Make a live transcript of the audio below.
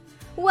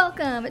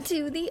Welcome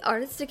to the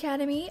Artist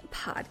Academy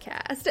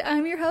podcast.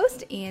 I'm your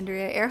host,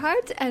 Andrea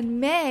Earhart, and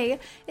May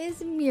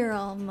is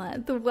Mural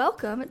Month.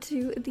 Welcome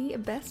to the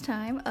best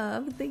time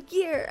of the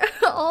year.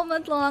 All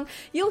month long,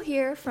 you'll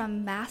hear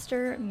from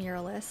master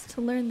muralists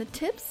to learn the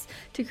tips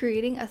to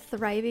creating a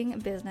thriving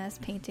business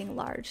painting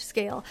large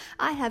scale.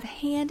 I have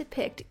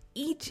handpicked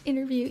each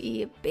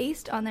interviewee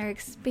based on their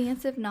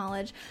expansive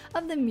knowledge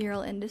of the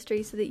mural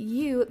industry so that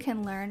you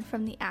can learn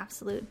from the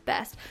absolute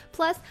best.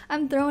 Plus,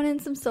 I'm throwing in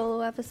some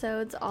solo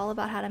episodes all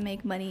about how to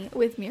make money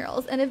with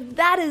murals. And if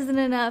that isn't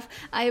enough,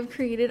 I have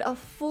created a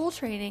full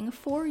training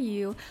for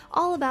you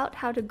all about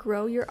how to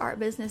grow your art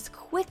business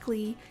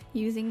quickly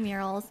using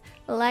murals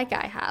like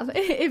I have.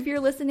 If you're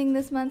listening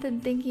this month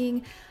and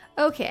thinking,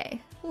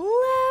 okay,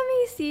 let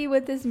me see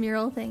what this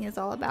mural thing is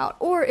all about.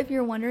 Or if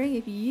you're wondering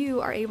if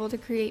you are able to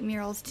create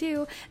murals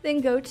too,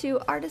 then go to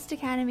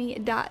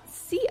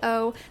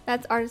artistacademy.co.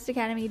 That's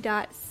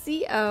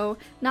artistacademy.co,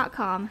 not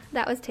com.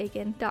 That was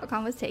taken.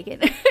 .com was taken.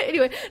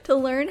 Anyway, to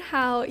learn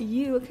how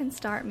you can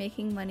start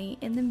making money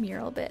in the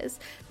mural biz.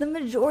 The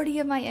majority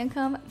of my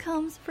income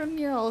comes from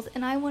murals,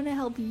 and I want to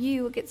help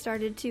you get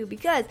started too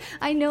because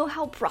I know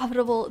how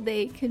profitable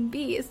they can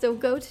be. So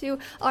go to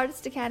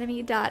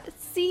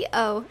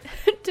artistacademy.co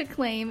to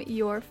claim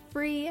your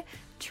free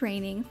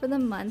training for the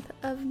month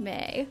of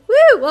May.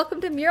 Woo!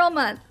 Welcome to Mural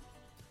Month!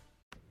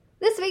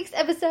 This week's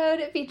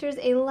episode features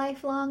a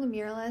lifelong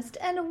muralist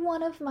and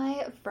one of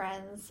my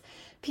friends,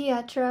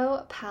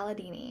 Pietro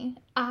Palladini.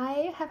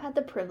 I have had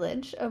the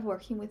privilege of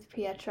working with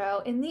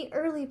Pietro in the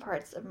early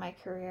parts of my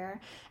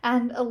career,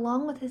 and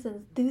along with his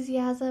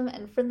enthusiasm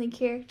and friendly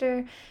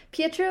character,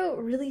 Pietro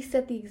really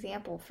set the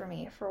example for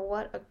me for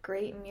what a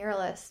great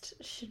muralist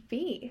should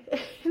be.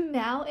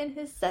 Now in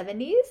his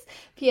 70s,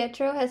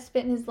 Pietro has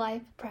spent his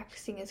life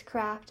practicing his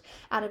craft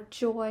out of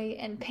joy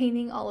and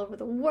painting all over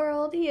the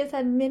world. He has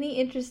had many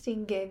interesting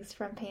gigs,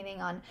 from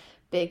painting on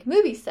big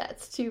movie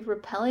sets to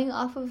rappelling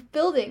off of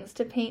buildings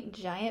to paint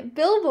giant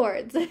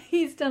billboards.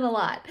 He's done a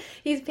lot.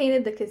 He's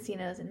painted the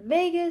casinos in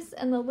Vegas,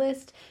 and the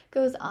list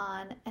goes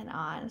on and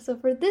on. So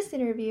for this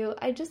interview,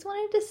 I just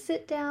wanted to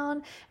sit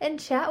down and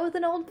chat with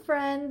an old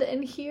friend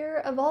and hear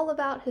of all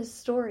about his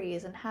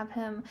stories and have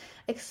him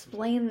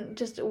explain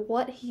just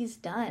what he's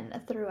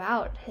done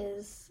throughout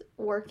his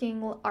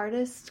working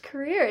artist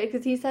career,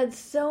 because he's had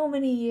so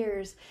many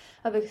years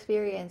of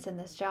experience in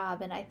this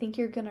job, and I think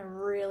you're gonna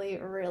really,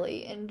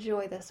 really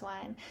enjoy this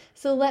one.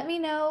 So let me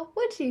know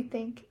what you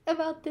think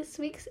about this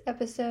week's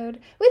episode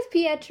with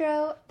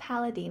Pietro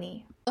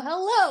Palladini.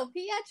 Hello,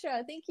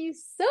 Pietro. Thank you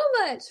so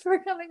much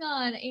for coming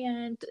on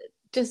and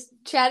just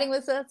chatting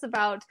with us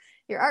about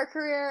your art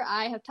career.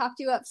 I have talked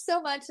you up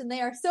so much, and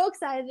they are so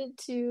excited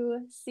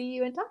to see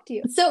you and talk to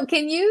you. So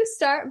can you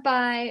start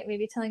by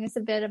maybe telling us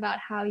a bit about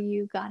how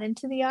you got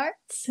into the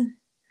arts?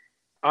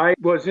 I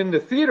was into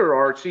theater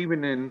arts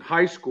even in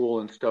high school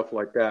and stuff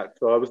like that.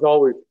 So I was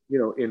always,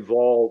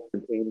 involved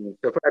in painting and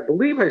stuff. I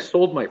believe I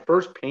sold my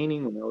first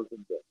painting when I was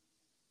in the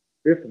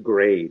fifth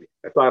grade.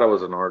 I thought I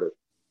was an artist,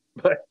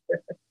 but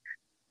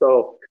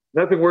so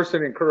nothing worse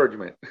than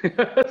encouragement.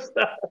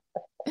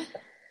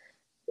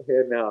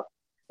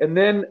 And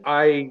then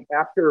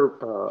after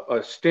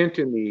a stint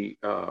in the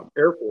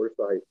Air Force,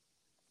 I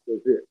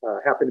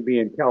happened to be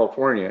in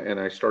California, and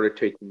I started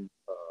taking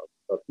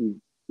a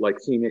few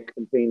scenic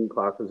and painting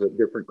classes at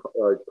different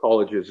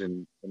colleges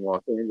in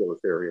Los Angeles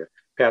area,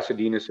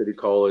 Pasadena City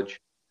College,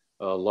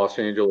 Los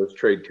Angeles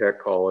Trade Tech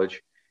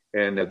College,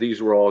 and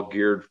these were all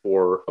geared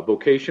for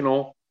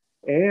vocational.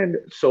 And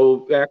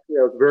so actually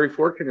I was very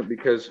fortunate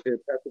because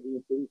Pasadena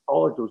City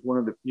College was one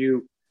of the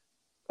few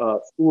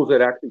schools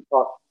that actually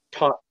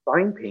taught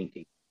sign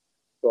painting.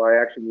 So I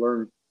actually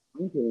learned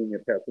sign painting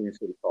at Pasadena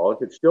City College.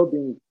 It's still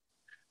being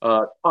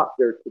taught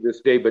there to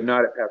this day, but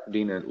not at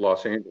Pasadena,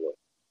 Los Angeles.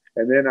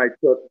 And then I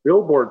took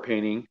billboard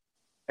painting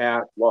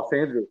at Los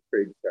Angeles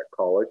Trade Tech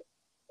College,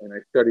 and I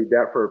studied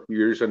that for a few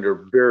years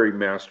under very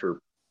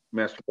masterful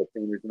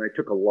painters, and I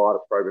took a lot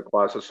of private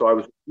classes. So I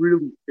was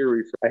really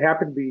serious. I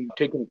happened to be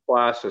taking a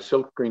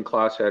silkscreen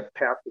class at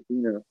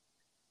Pasadena,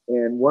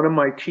 and one of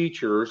my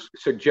teachers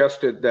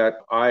suggested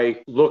that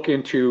I look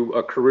into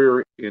a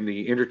career in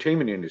the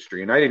entertainment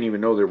industry, and I didn't even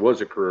know there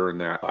was a career in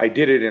that. I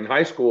did it in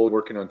high school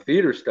working on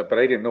theater stuff, but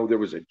I didn't know there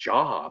was a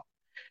job.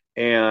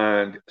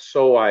 And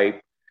so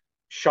I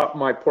shot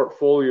my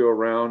portfolio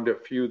around a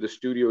few of the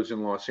studios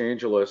in Los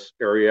Angeles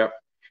area,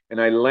 and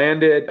I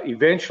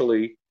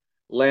eventually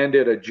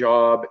landed a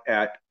job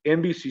at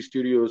NBC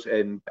Studios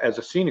and as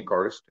a scenic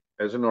artist,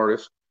 as an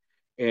artist.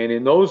 And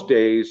in those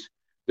days,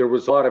 there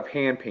was a lot of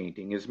hand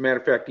painting. As a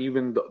matter of fact,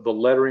 even the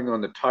lettering on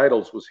the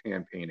titles was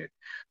hand painted.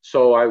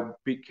 So I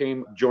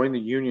joined the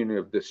union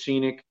of the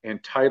scenic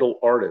and title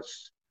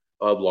artists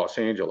of Los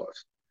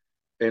Angeles.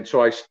 And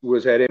so I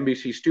was at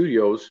NBC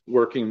Studios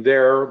working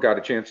there, got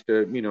a chance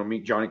to,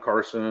 meet Johnny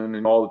Carson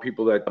and all the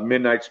people that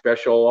Midnight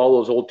Special, all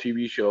those old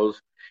TV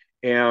shows.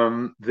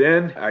 And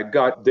then at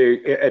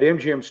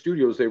MGM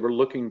Studios, they were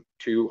looking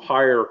to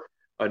hire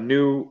a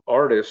new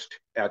artist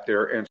at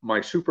there. And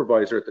my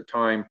supervisor at the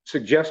time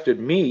suggested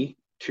me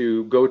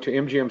to go to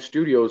MGM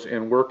Studios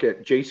and work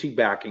at JC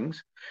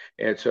Backings.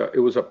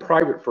 It was a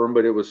private firm,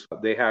 but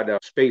they had a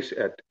space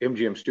at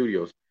MGM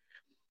Studios.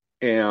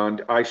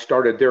 And I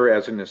started there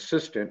as an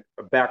assistant,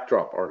 a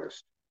backdrop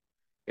artist.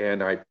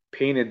 And I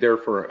painted there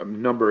for a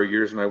number of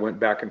years, and I went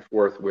back and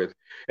forth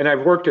and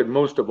I've worked at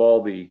most of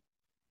all the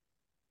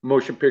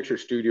motion picture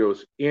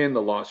studios in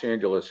the Los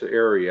Angeles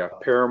area,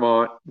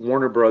 Paramount,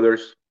 Warner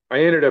Brothers.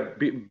 I ended up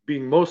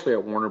being mostly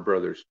at Warner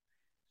Brothers.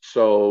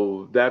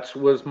 So that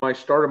was my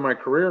start of my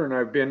career, and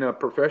I've been a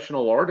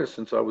professional artist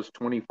since I was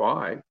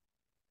 25.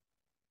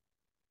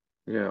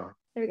 Yeah.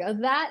 There we go.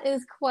 That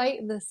is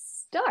quite the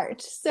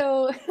start.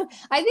 So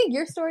I think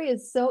your story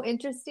is so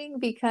interesting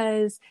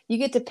because you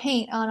get to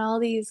paint on all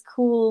these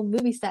cool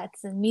movie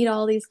sets and meet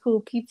all these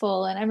cool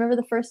people. And I remember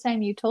the first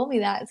time you told me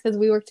that, it's because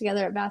we worked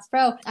together at Bass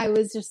Pro. I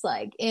was just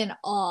like in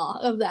awe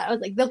of that. I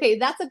was like, okay,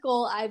 that's a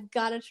goal. I've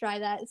got to try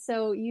that.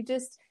 So you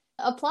just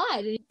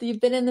applied.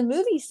 You've been in the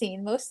movie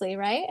scene mostly,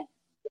 right?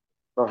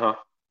 Uh-huh.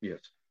 Yes.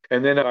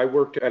 And then I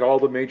worked at all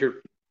the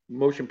major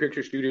motion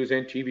picture studios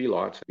and TV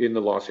lots in the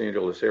Los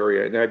Angeles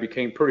area, and I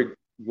became pretty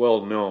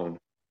well known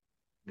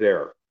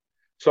there.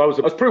 So I was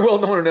pretty well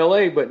known in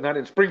LA, but not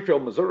in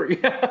Springfield, Missouri.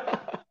 I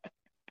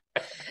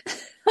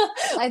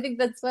think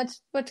that's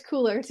much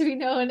cooler to be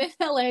known in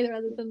LA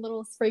rather than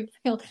little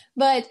Springfield.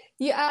 But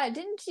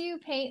didn't you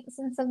paint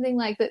something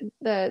like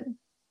the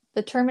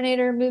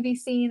Terminator movie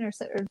scene or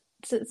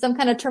some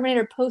kind of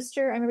Terminator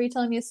poster? I remember you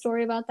telling me a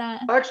story about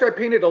that. Actually, I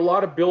painted a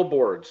lot of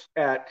billboards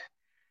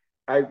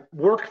I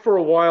worked for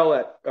a while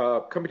at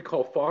a company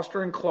called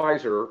Foster and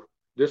Kleiser.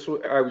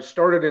 I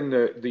started in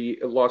the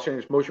Los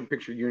Angeles Motion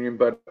Picture Union,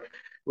 but it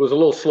was a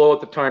little slow at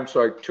the time,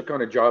 so I took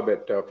on a job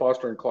at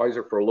Foster and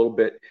Kleiser for a little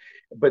bit.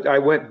 But I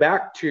went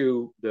back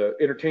to the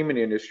entertainment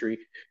industry,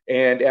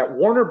 and at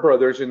Warner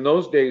Brothers in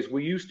those days,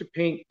 we used to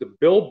paint the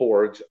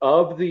billboards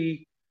of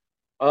the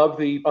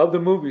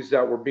movies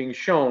that were being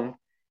shown.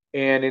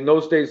 And in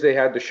those days, they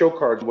had the show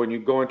cards. When you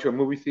go into a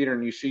movie theater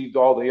and you see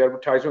all the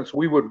advertisements,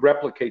 we would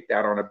replicate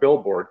that on a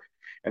billboard.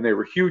 And they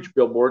were huge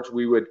billboards.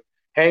 We would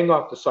hang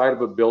off the side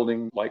of a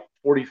building like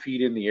 40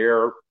 feet in the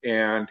air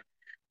and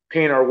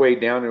paint our way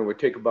down. And it would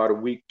take about a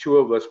week, two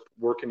of us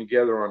working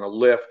together on a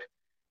lift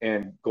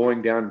and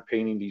going down and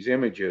painting these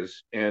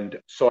images. And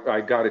so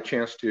I got a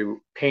chance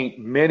to paint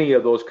many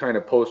of those kind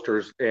of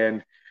posters.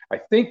 And I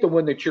think the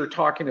one that you're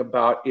talking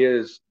about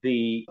is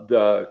the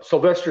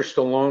Sylvester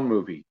Stallone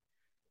movie.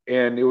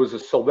 And it was a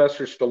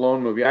Sylvester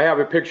Stallone movie. I have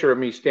a picture of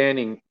me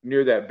standing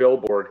near that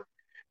billboard,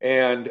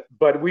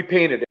 but we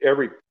painted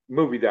every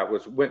movie that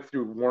went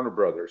through Warner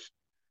Brothers.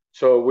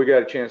 So I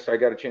got a chance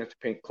to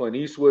paint Clint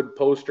Eastwood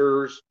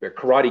posters, the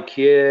Karate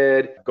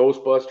Kid,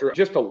 Ghostbuster,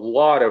 just a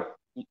lot of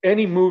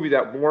any movie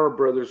that Warner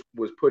Brothers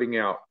was putting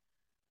out.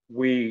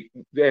 And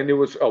it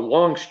was a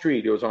long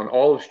street. It was on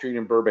Olive Street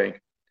in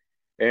Burbank,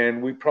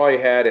 and we probably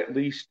had at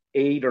least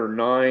 8 or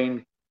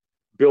 9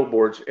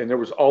 billboards, and there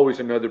was always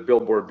another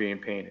billboard being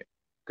painted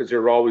because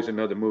there was always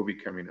another movie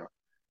coming up.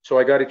 So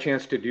I got a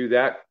chance to do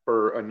that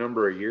for a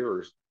number of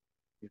years.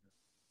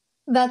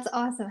 That's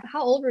awesome.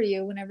 How old were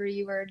you whenever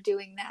you were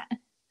doing that?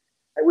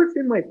 I was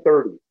in my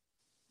 30s.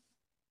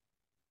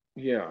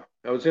 Yeah,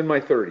 I was in my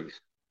 30s.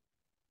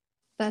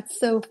 That's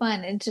so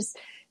fun. And just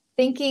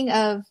thinking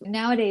of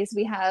nowadays,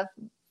 we have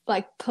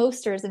like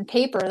posters and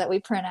paper that we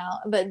print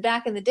out, but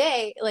back in the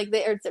day, they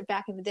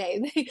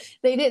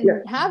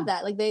didn't have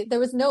that. Like there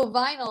was no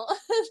vinyl.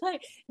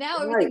 Like now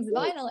everything's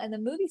vinyl, and the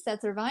movie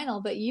sets are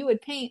vinyl. But you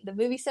would paint the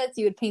movie sets,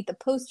 you would paint the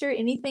poster,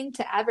 anything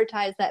to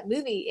advertise that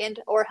movie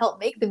or help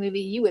make the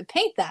movie. You would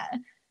paint that.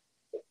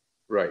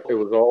 Right. It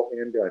was all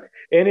hand done,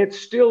 and it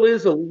still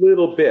is a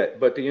little bit,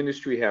 but the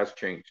industry has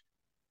changed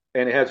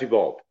and it has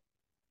evolved.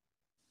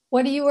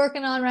 What are you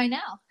working on right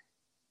now?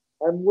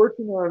 I'm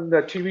working on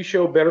the TV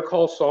show Better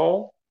Call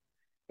Saul,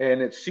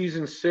 and it's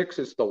season 6.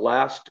 It's the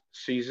last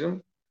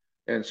season.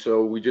 And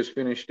so we just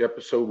finished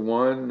episode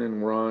 1 and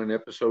we're on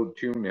episode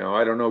 2 now.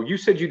 I don't know. You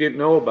said you didn't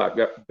know about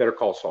Better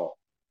Call Saul.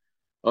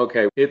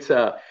 Okay. It's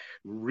a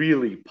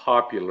really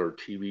popular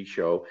TV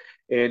show,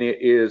 and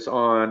it is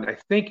on, I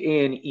think,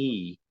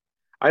 A&E.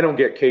 I don't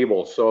get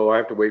cable, so I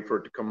have to wait for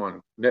it to come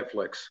on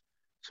Netflix.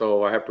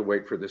 So I have to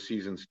wait for the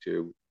seasons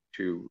to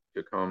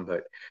come,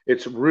 but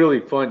it's really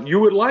fun. You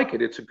would like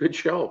it. It's a good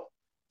show.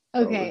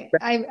 Okay,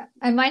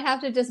 I might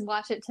have to just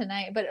watch it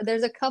tonight, but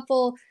there's a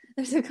couple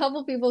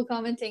people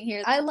commenting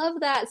here. I love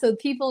that, so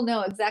people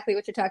know exactly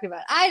what you're talking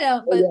about. I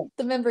don't, but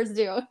the members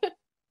do.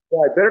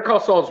 Yeah, Better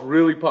Call Saul is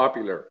really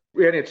popular,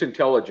 and it's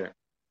intelligent.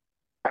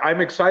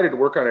 I'm excited to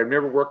work on it. I've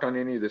never worked on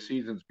any of the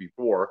seasons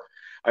before.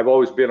 I've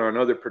always been on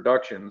other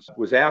productions.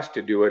 Was asked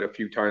to do it a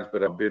few times,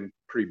 but I've been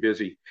pretty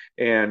busy.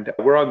 And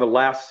we're on the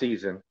last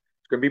season.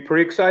 It's going to be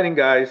pretty exciting,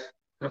 guys.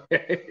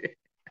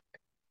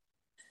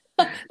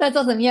 That's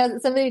awesome. Yeah,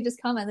 somebody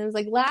just commented. It was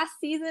like last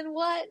season.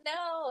 What?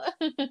 No.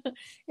 I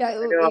Yeah,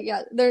 know.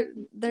 yeah.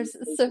 There's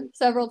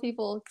several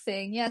people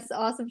saying yes.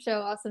 Awesome show.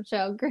 Awesome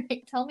show.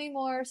 Great. Tell me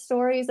more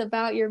stories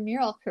about your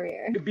mural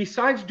career.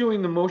 Besides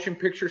doing the motion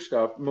picture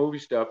stuff, movie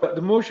stuff,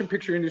 the motion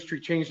picture industry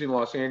changed in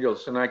Los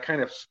Angeles, and I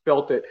kind of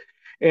felt it.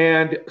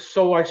 And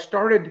so I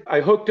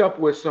hooked up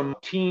with some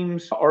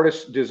teams,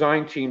 artist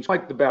design teams,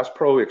 like the Bass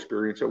Pro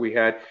experience that we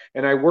had.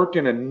 And I worked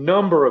in a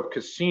number of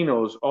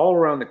casinos all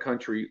around the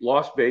country,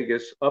 Las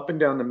Vegas, up and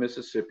down the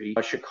Mississippi,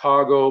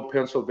 Chicago,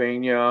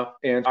 Pennsylvania.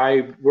 And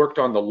I worked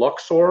on the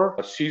Luxor,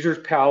 Caesar's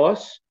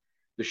Palace,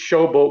 the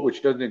Showboat,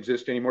 which doesn't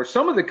exist anymore.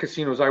 Some of the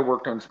casinos I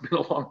worked on, it's been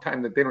a long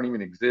time that they don't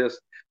even exist.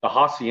 The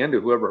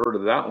Hacienda, whoever heard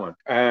of that one?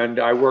 And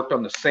I worked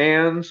on the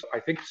Sands. I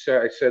think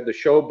I said the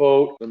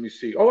Showboat. Let me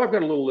see. Oh, I've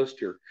got a little list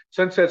here.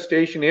 Sunset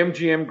Station,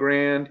 MGM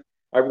Grand.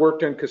 I've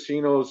worked in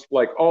casinos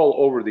like all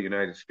over the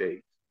United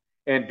States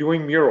and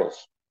doing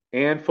murals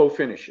and faux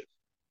finishes.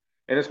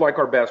 And it's like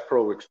our Bass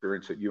Pro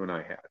experience that you and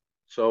I had.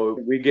 So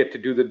we get to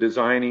do the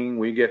designing,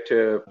 we get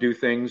to do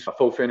things,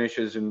 faux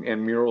finishes and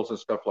murals and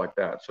stuff like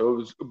that.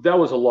 So that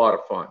was a lot of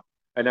fun.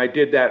 And I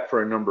did that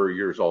for a number of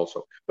years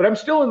also. But I'm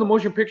still in the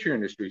motion picture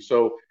industry.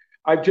 So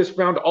I've just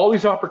found all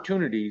these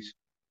opportunities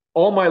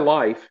all my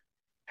life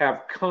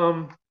have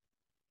come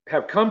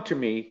to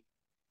me,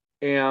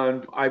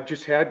 and I've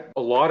just had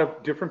a lot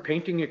of different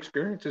painting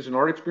experiences and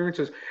art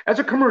experiences as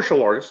a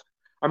commercial artist.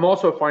 I'm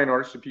also a fine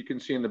artist. If you can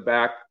see in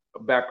the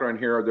background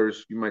here,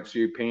 you might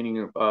see a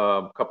painting,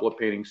 a couple of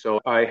paintings. So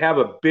I have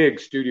a big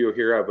studio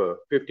here. I have a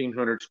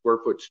 1,500 square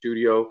foot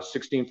studio,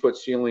 16-foot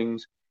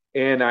ceilings,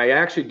 and I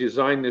actually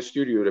designed this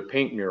studio to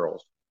paint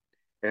murals.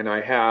 And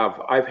I've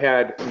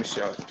had, let me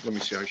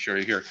see, I'll show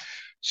you here.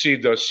 See,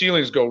 the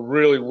ceilings go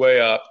really way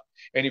up.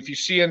 And if you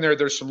see in there,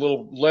 there's some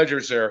little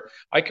ledgers there.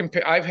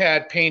 I've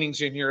had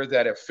paintings in here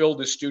that have filled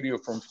the studio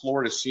from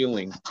floor to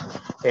ceiling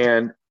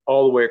and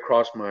all the way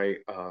across my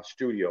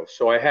studio.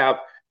 So I have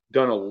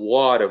done a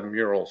lot of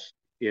murals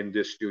in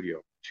this studio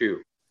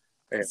too.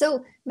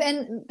 So,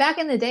 and back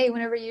in the day,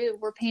 whenever you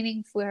were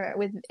painting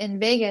in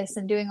Vegas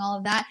and doing all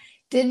of that,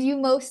 did you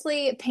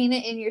mostly paint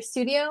it in your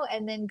studio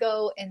and then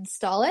go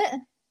install it?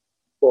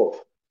 Both.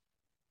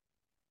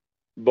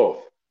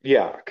 Both.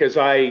 Yeah, because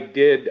I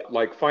did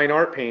like fine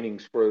art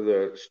paintings for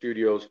the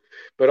studios,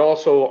 but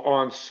also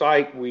on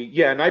site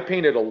and I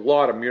painted a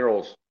lot of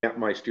murals at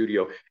my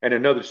studio and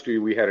another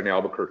studio we had in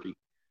Albuquerque.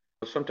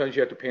 Sometimes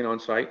you have to paint on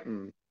site,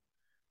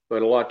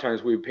 but a lot of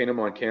times we paint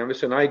them on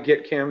canvas, and I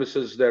get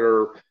canvases that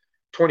are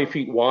 20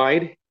 feet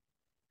wide.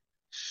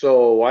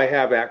 So I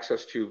have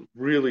access to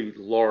really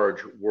large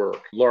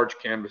large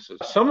canvases.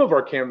 Some of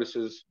our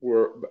canvases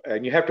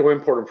and you have to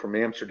import them from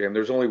Amsterdam.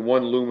 There's only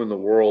one loom in the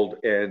world,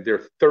 and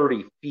they're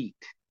 30 feet.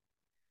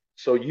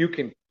 So you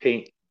can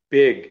paint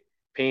big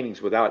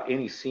paintings without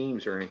any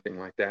seams or anything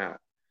like that.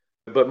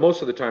 But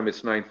most of the time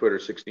it's 9-foot or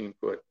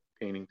 16-foot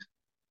paintings.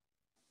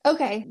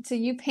 Okay, so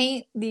you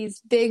paint these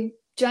big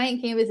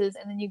giant canvases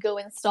and then you go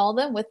install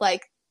them with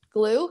like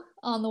glue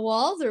on the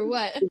walls or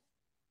what?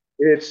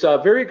 It's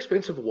very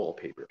expensive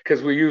wallpaper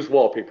because we use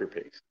wallpaper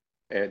paste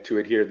and to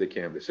adhere to the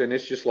canvas, and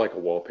it's just like a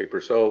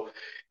wallpaper. So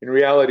in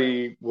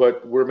reality,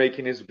 what we're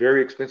making is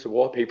very expensive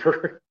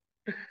wallpaper.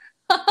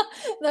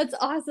 That's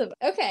awesome.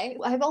 Okay.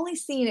 I've only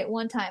seen it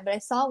one time, but I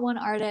saw one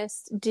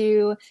artist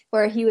do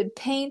where he would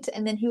paint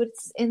and then he would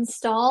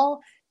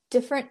install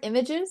different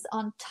images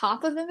on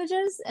top of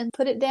images and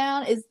put it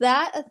down. Is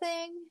that a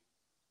thing?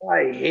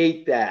 I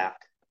hate that.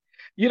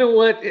 You know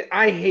what?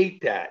 I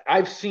hate that.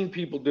 I've seen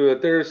people do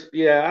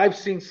it. I've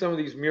seen some of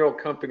these mural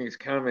companies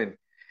come and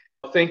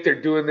think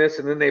they're doing this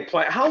and then they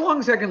apply. How long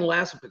is that going to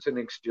last if it's an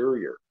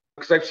exterior?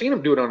 Because I've seen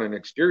them do it on an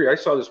exterior. I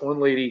saw this one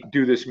lady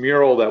do this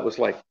mural that was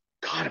like,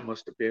 God, it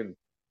must have been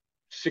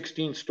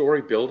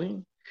 16-story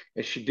building.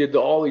 And she did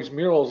all these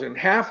murals, and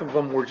half of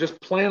them were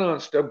just plan-on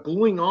stuff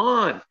gluing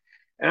on.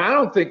 And I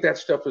don't think that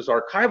stuff is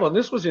archival. And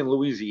this was in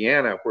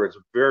Louisiana where it's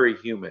very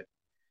humid.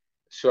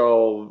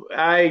 So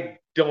I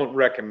don't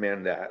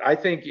recommend that. I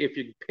think if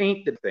you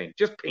paint the thing,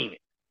 just paint it.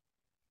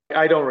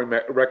 I don't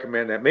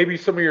recommend that. Maybe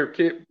some of your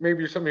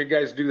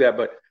guys do that,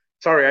 but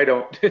sorry, I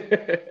don't.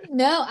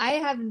 No, I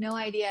have no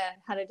idea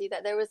how to do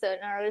that. There was an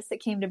artist that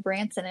came to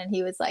Branson and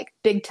he was like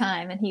big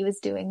time and he was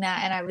doing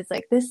that. And I was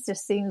like, this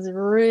just seems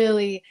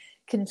really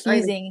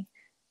confusing.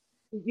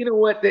 You know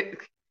what?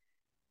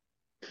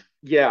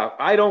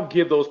 I don't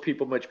give those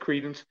people much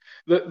credence.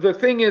 The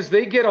thing is,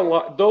 they get a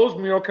lot. Those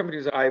mural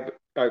companies I've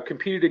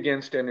competed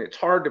against, and it's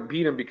hard to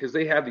beat them because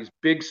they have these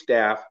big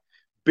staff,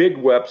 big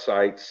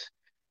websites,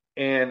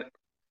 and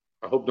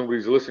I hope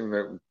nobody's listening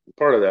to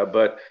part of that,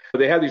 but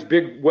they have these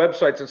big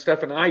websites and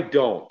stuff, and I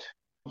don't.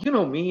 You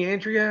know me,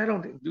 Andrea, I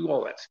don't do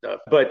all that stuff.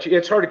 But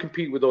it's hard to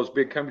compete with those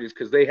big companies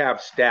because they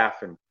have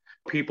staff and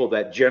people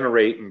that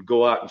generate and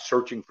go out and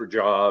searching for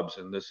jobs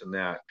and this and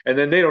that. And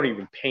then they don't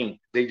even paint.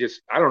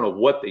 I don't know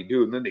what they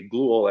do. And then they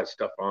glue all that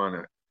stuff on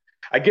it.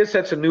 I guess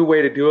that's a new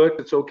way to do it.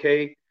 It's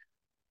okay.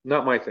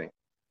 Not my thing.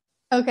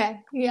 Okay,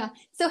 yeah.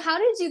 So how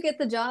did you get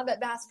the job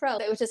at Bass Pro?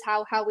 It was just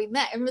how we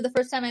met. I remember the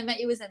first time I met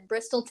you was in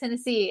Bristol,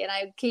 Tennessee, and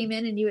I came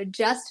in and you had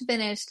just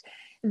finished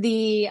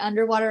the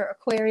underwater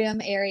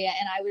aquarium area,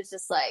 and I was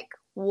just like,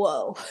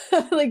 whoa,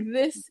 like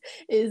this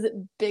is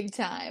big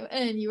time.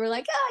 And you were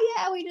like, oh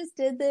yeah, we just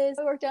did this.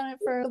 I worked on it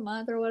for a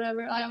month or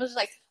whatever. And I was just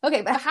like,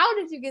 okay, but how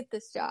did you get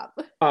this job?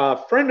 A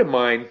friend of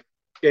mine,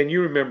 and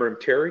you remember him,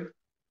 Terry.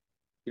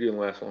 He didn't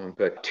last long,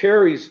 but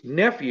Terry's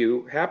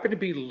nephew happened to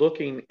be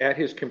looking at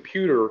his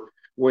computer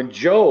when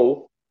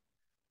Joe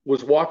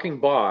was walking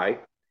by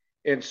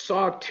and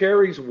saw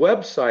Terry's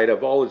website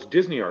of all his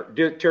Disney art.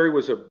 Terry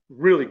was a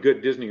really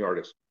good Disney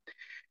artist.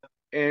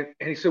 And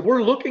he said,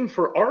 we're looking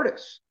for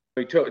artists.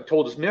 He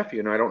told his nephew,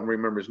 and I don't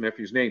remember his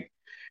nephew's name.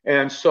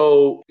 And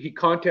so he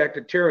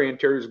contacted Terry, and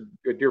Terry's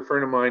a dear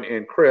friend of mine,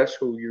 and Chris,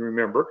 who you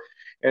remember.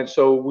 And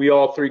so we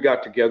all three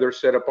got together,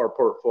 set up our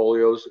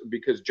portfolios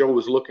because Joe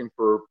was looking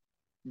for,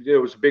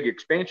 there was a big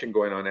expansion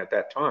going on at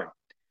that time.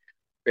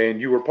 And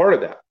you were part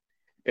of that.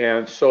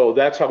 And so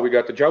that's how we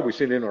got the job. We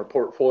sent in our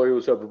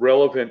portfolios of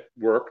relevant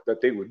work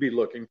that they would be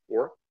looking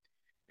for.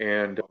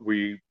 And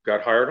we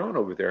got hired on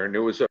over there. And it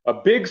was a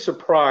big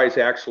surprise,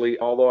 actually,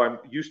 although I'm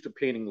used to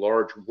painting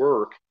large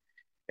work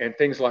and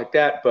things like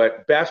that.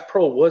 But Bass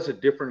Pro was a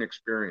different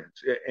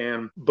experience.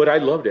 But I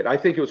loved it. I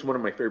think it was one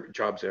of my favorite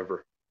jobs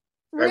ever.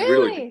 Really? I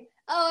really did.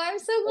 Oh, I'm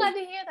so glad to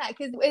hear that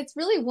because it's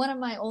really one of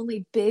my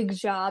only big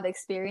job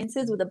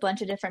experiences with a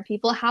bunch of different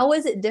people. How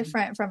was it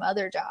different from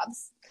other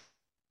jobs?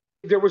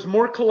 There was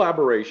more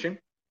collaboration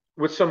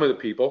with some of the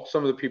people.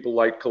 Some of the people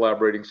liked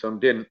collaborating, some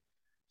didn't.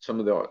 Some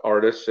of the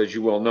artists, as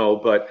you well know,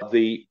 but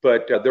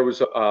there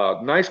was a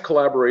nice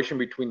collaboration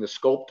between the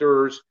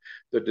sculptors,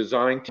 the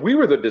design. We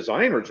were the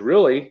designers,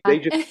 really.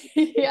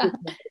 Yeah.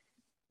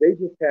 They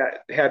just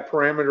had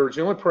parameters.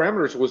 The only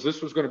parameters was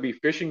this was going to be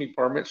fishing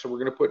department, so we're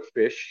going to put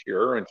fish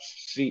here and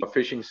see a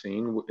fishing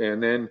scene,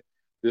 and then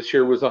this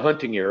here was a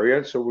hunting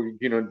area, so we're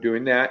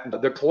doing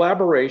that. The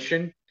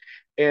collaboration.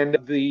 And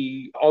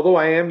although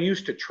I am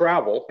used to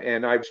travel,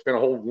 and I've spent a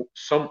whole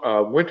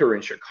winter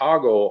in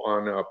Chicago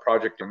on a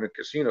project in the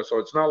casino, so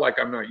it's not like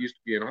I'm not used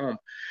to being home,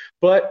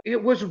 but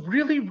it was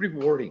really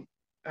rewarding.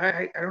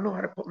 I don't know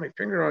how to put my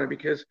finger on it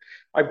because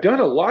I've done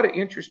a lot of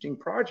interesting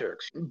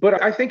projects,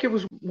 but I think it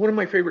was one of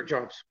my favorite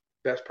jobs,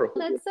 Bass Pro.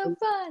 That's so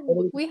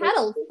fun. We had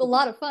a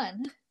lot of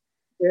fun.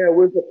 Yeah, it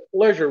was a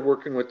pleasure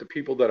working with the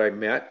people that I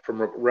met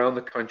from around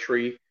the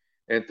country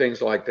and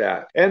things like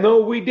that. And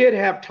though we did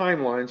have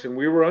timelines and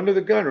we were under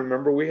the gun,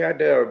 remember we had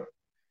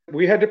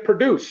to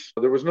produce.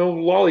 There was no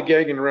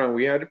lollygagging around.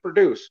 We had to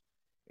produce.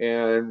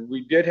 And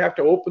we did have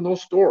to open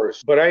those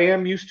stores. But I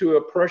am used to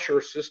a pressure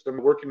system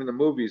working in the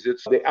movies.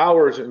 It's the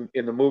hours in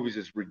the movies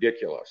is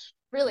ridiculous.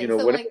 Really?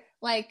 So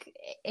like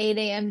 8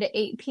 a.m. to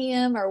 8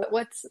 p.m. or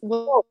what?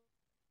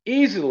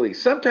 Easily.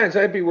 Sometimes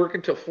I'd be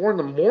working till 4 in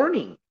the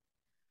morning.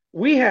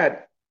 We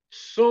had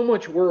so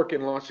much work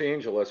in Los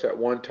Angeles at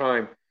one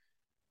time.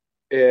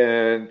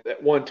 And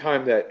at one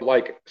time that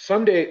like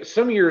some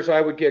years I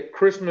would get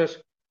Christmas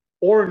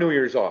or New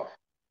Year's off,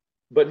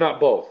 but not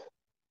both.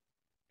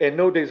 And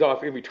no days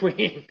off in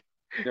between.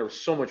 There was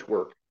so much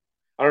work.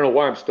 I don't know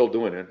why I'm still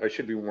doing it. I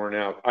should be worn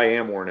out. I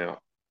am worn out.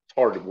 It's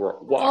hard to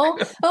walk. Oh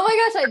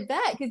my gosh, I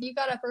bet because you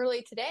got up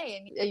early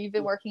today and you've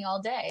been working all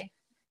day.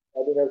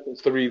 I've been up since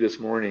 3 this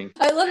morning.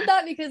 I love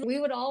that because we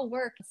would all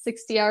work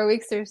 60-hour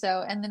weeks or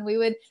so, and then we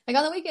would like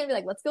on the weekend be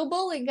like, "Let's go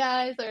bowling,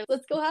 guys," or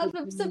 "Let's go have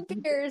some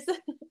beers."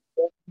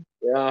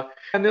 Yeah,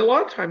 and a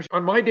lot of times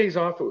on my days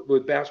off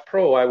with Bass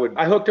Pro,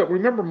 I hooked up.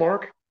 Remember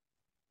Mark,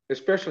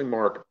 especially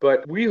Mark,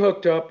 but we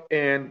hooked up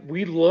and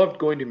we loved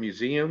going to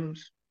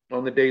museums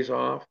on the days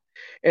off.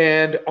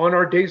 And on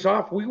our days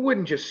off, we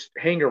wouldn't just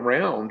hang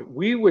around.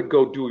 We would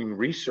go doing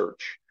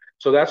research.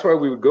 So that's why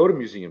we would go to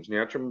museums,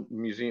 natural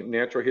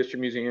history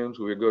museums.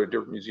 We would go to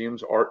different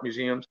museums, art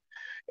museums.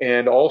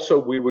 And also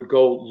we would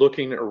go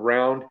looking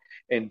around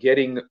and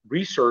getting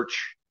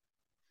research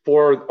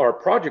for our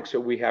projects that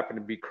we happen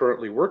to be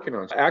currently working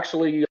on.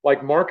 Actually,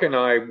 like Mark and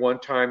I, one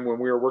time when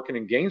we were working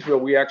in Gainesville,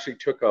 we actually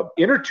took a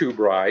inner tube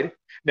ride.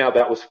 Now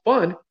that was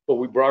fun, but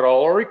we brought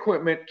all our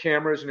equipment,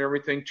 cameras and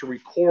everything to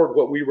record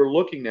what we were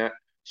looking at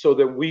so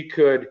that we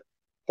could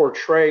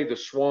portray the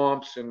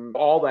swamps and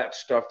all that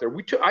stuff there.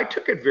 I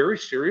took it very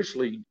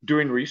seriously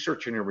doing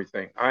research and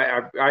everything.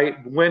 I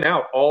went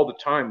out all the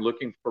time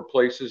looking for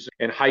places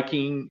and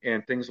hiking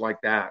and things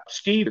like that.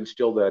 Steve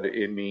instilled that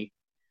in me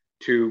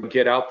to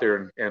get out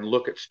there and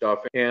look at stuff.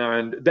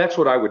 And that's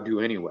what I would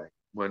do anyway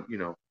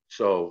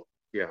so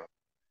yeah.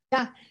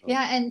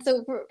 Yeah. And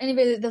so for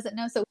anybody that doesn't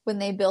know, so when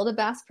they build a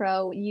Bass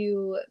Pro,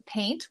 you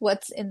paint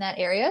what's in that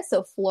area.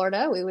 So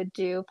Florida, we would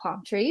do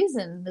palm trees,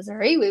 and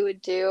Missouri, we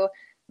would do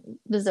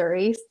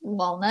Missouri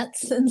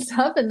walnuts and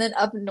stuff, and then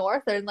up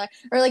north or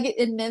like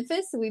in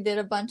Memphis we did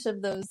a bunch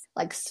of those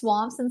like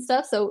swamps and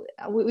stuff, so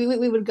we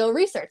would go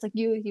research, like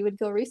you would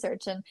go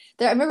research. And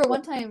there I remember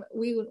one time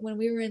when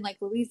we were in like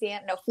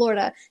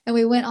Florida, and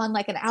we went on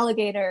like an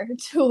alligator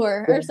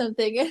tour or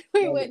something, and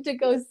we went to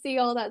go see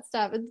all that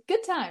stuff. It's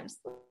good times.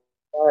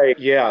 Right.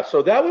 Yeah,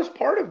 so that was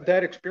part of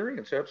that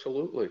experience.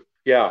 Absolutely.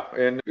 Yeah,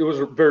 and it was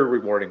very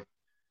rewarding.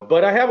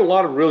 But I have a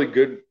lot of really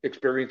good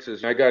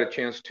experiences. I got a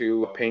chance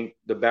to paint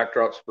the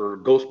backdrops for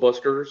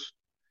Ghostbusters,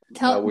 which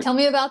Tell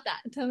me about that.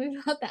 Tell me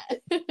about that.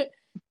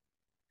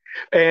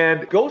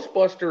 and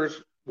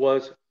Ghostbusters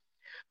was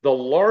the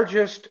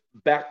largest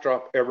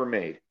backdrop ever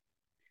made.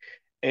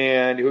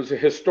 And it was a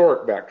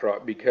historic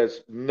backdrop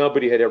because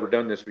nobody had ever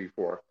done this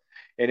before.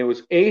 And it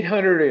was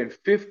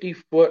 850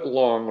 foot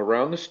long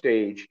around the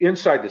stage,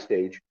 inside the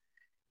stage,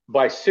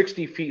 by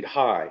 60 feet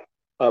high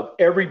of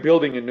every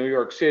building in New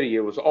York City. It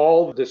was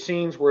all the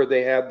scenes where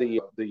they had the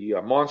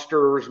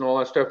monsters and all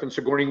that stuff. And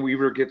Sigourney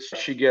Weaver gets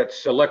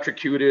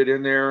electrocuted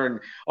in there and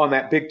on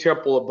that big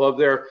temple above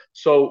there.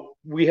 So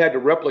we had to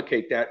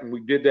replicate that, and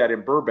we did that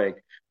in Burbank,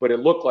 but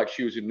it looked like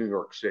she was in New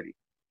York City.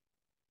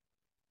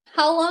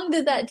 How long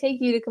did that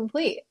take you to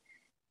complete?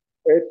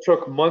 It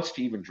took months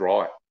to even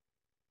draw it.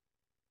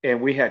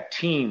 And we had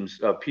teams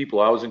of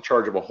people. I was in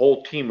charge of a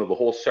whole team of a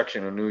whole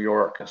section of New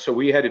York. So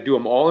we had to do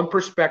them all in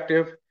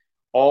perspective,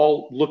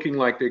 all looking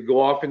like they go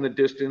off in the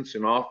distance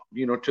and off,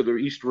 to the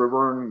East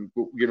River and,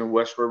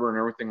 West River and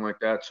everything like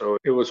that. So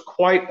it was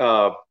quite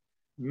a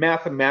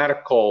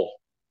mathematical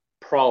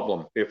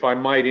problem. If I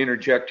might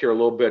interject here a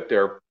little bit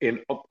there, in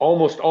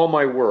almost all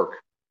my work,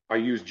 I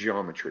use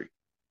geometry.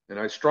 And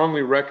I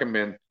strongly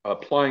recommend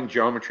applying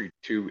geometry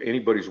to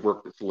anybody's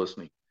work that's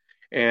listening.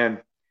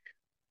 And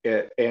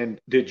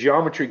the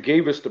geometry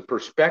gave us the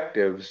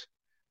perspectives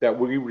that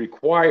we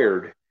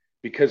required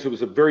because it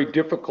was a very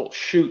difficult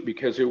shoot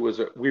because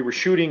we were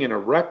shooting in a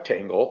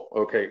rectangle.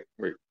 Okay,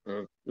 wait,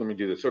 let me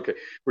do this. Okay,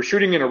 we're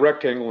shooting in a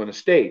rectangle in a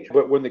stage,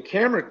 but when the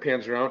camera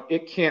pans around,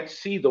 it can't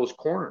see those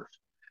corners.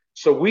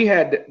 So we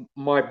had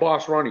my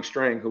boss Ronnie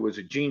Strang, who was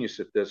a genius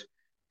at this,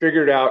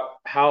 figured out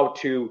how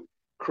to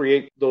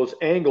create those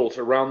angles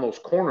around those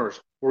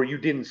corners where you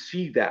didn't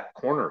see that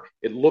corner.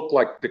 It looked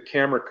like the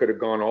camera could have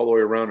gone all the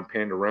way around and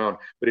panned around,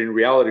 but in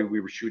reality,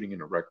 we were shooting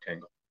in a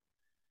rectangle.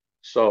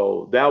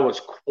 So that was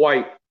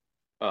quite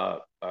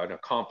an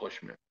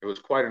accomplishment. It was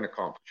quite an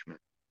accomplishment.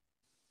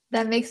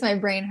 That makes my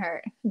brain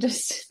hurt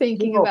just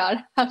thinking No, about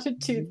how to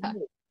do that.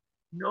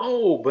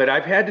 no, but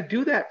I've had to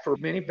do that for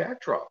many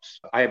backdrops.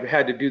 I've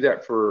had to do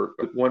that for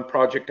one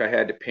project. I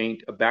had to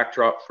paint a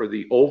backdrop for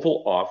the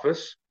Oval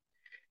Office,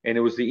 and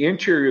it was the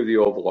interior of the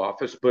Oval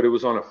Office, but it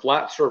was on a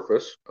flat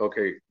surface.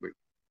 Okay, wait,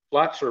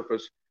 flat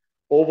surface.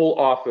 Oval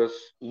Office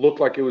looked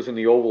like it was in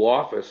the Oval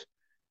Office,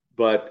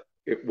 but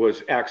it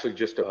was actually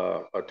just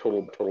a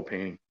total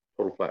painting,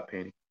 total flat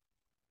painting.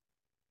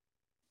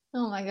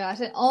 Oh my gosh.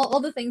 And all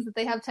the things that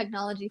they have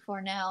technology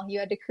for now, you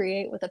had to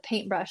create with a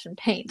paintbrush and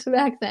paint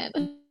back then.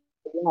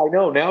 Yeah, I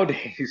know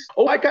nowadays.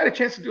 Oh, I got a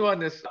chance to do on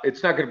this.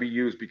 It's not going to be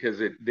used because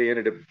they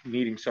ended up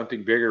needing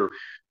something bigger.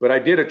 But I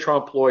did a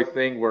trompe l'oeil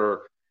thing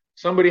where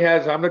somebody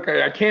has.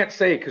 I can't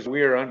say because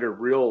we are under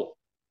real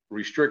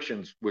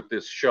restrictions with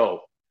this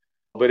show.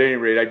 But at any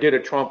rate, I did a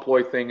trompe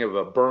l'oeil thing of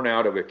a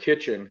burnout of a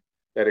kitchen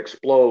that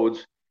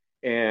explodes,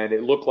 and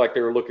it looked like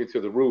they were looking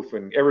through the roof,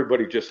 and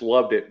everybody just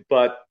loved it.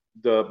 But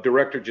the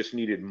director just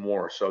needed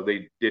more, so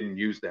they didn't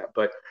use that.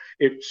 But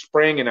it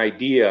sprang an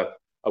idea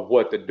of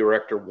what the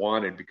director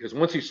wanted because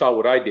once he saw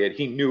what I did,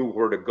 he knew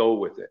where to go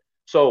with it.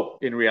 So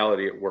in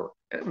reality, it worked.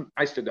 And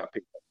I still got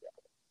paid.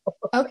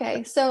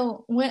 Okay,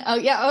 so oh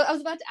yeah, I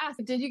was about to ask,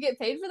 did you get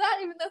paid for that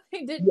even though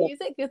they didn't Yeah. use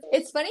it? 'Cause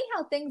it's funny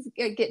how things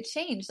get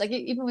changed. Like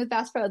even with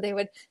Bass Pro,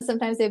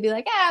 sometimes they'd be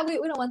like, we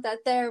don't want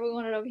that there, we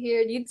want it over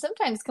here. And you'd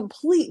sometimes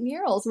complete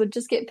murals would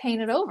just get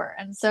painted over.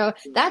 And so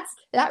that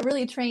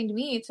really trained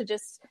me to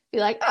just be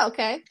like, oh,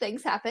 okay,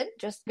 things happen,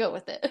 just go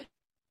with it.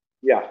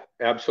 Yeah,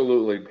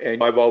 absolutely.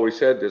 And I've always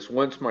said this: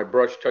 once my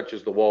brush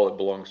touches the wall, it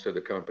belongs to the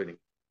company.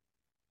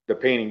 The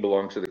painting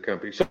belongs to the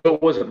company, so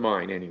it wasn't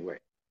mine anyway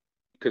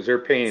because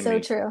they're paying So me.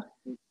 true.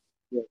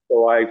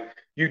 So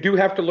you do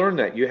have to learn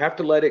that. You have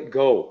to let it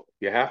go.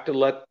 You have to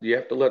let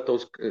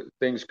those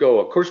things go.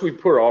 Of course, we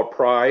put our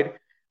pride,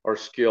 our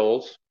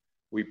skills,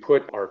 we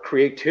put our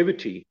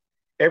creativity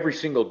every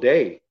single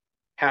day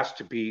has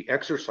to be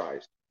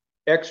exercised.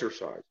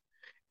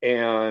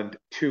 And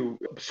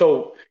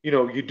so,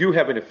 you do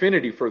have an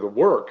affinity for the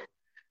work,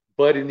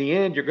 but in the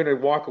end, you're going to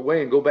walk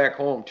away and go back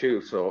home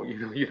too. So,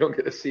 you don't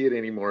get to see it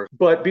anymore.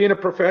 But being a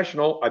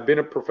professional, I've been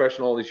a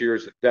professional all these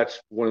years. That's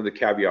one of the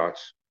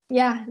caveats.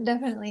 Yeah,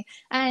 definitely.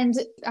 And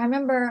I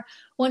remember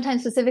one time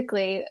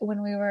specifically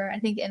when we were, I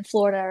think, in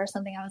Florida or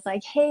something, I was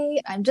like, hey,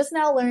 I'm just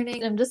now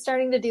learning. I'm just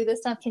starting to do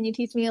this stuff. Can you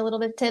teach me a little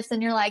bit of tips?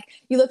 And you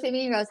looked at me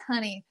and you goes,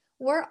 honey,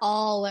 we're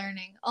all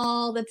learning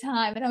all the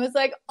time. And I was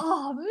like,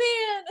 oh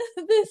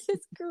man, this is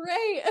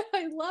great.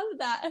 I love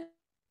that.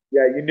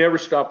 Yeah, you never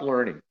stop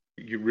learning.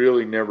 You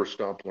really never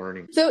stop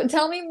learning. So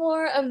tell me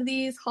more of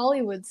these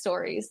Hollywood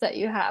stories that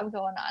you have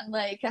going on.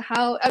 Like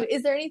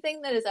is there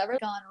anything that has ever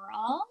gone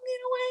wrong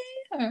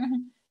in a way?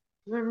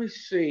 Or... Let me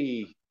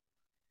see.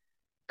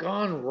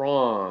 Gone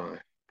wrong.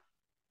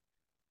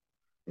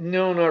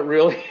 No, not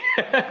really.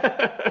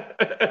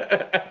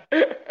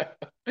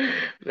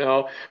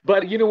 No,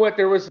 but you know what?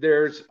 There's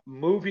a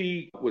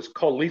movie was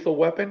called Lethal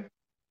Weapon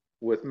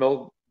with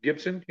Mel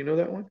Gibson. You know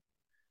that one?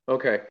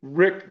 Okay.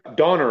 Rick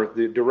Donner,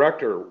 the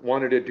director,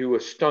 wanted to do a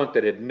stunt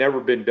that had never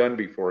been done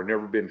before,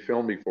 never been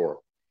filmed before.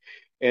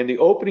 And the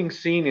opening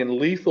scene in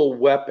Lethal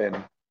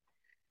Weapon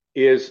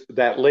is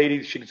that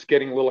lady, she's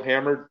getting a little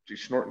hammered,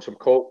 she's snorting some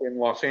coke in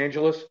Los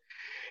Angeles.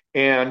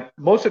 And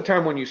most of the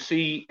time when you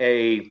see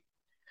a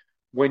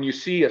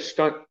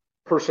stunt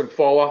person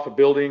fall off a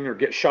building or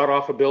get shot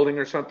off a building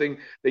or something,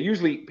 they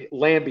usually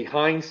land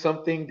behind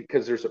something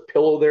because there's a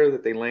pillow there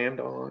that they land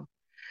on.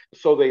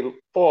 So they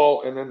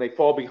fall and then they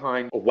fall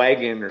behind a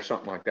wagon or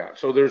something like that.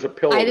 So there's a I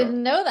pillow there.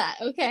 didn't know that.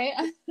 Okay.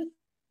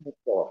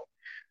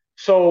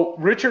 So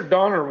Richard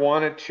Donner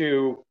wanted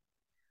to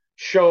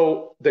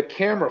show the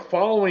camera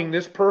following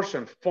this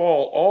person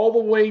fall all the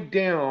way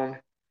down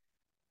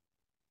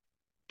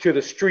to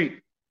the street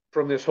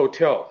from this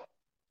hotel.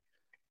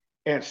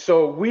 And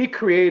so we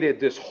created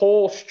this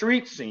whole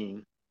street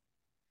scene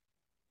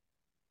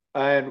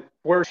and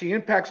where she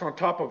impacts on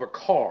top of a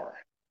car.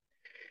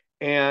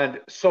 And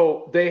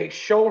so they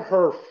show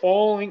her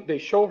falling. They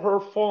show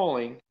her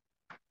falling.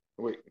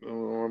 Wait,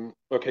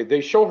 okay,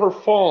 they show her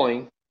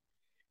falling.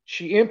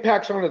 She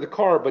impacts onto the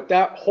car, but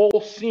that whole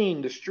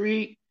scene, the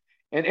street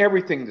and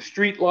everything, the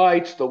street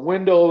lights, the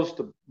windows,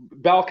 the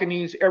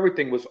balconies,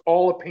 everything was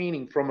all a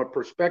painting from a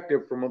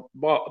perspective from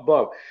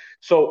above.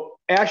 So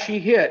as she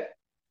hit,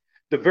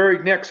 the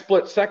very next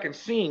split second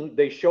scene,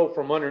 they show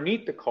from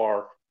underneath the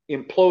car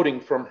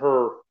imploding from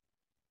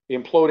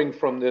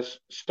this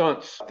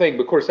stunts thing.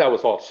 Of course, that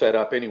was all set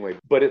up anyway.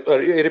 But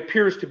it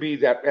appears to be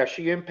that as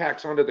she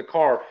impacts onto the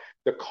car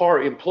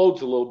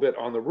implodes a little bit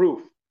on the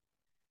roof.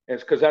 And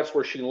it's because that's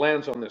where she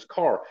lands on this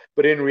car.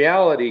 But in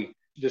reality,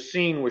 the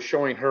scene was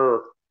showing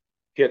her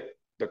hit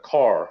the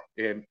car,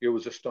 and it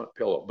was a stunt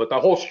pillow. But the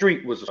whole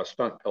street was a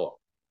stunt pillow.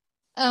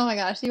 Oh my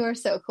gosh, you are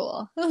so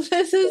cool.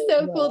 This is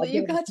so cool that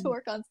you got to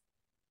work on.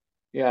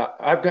 Yeah,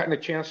 I've gotten a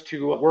chance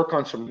to work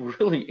on some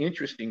really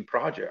interesting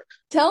projects.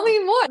 Tell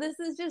me more. This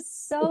is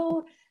just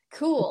so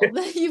cool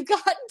that you've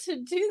gotten to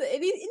do that.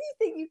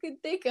 Anything you can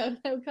think of.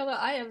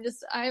 I am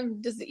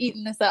just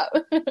eating this up.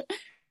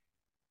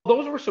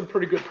 Those were some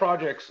pretty good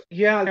projects.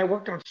 Yeah, I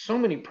worked on so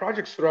many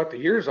projects throughout the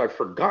years, I've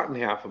forgotten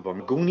half of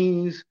them.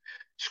 Goonies,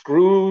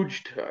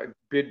 Scrooged. I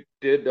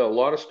did a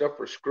lot of stuff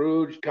for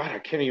Scrooge. God, I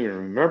can't even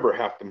remember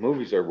half the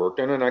movies I worked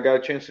on. And I got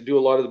a chance to do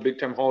a lot of the big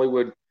time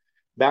Hollywood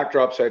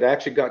backdrops. I'd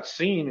actually got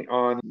seen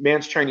on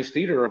Man's Chinese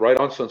Theater right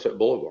on Sunset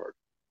Boulevard.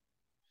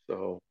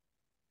 So,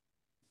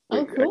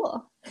 Oh,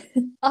 cool.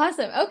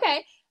 Awesome.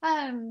 Okay.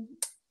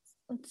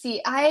 Let's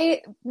see.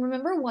 I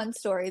remember one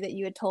story that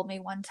you had told me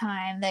one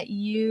time that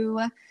you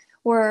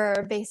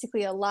were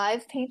basically a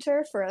live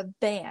painter for a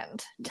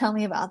band. Tell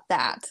me about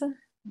that.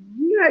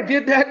 yeah, I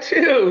did that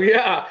too.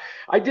 Yeah,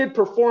 I did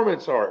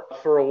performance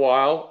art for a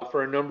while,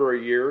 for a number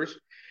of years.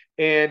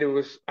 And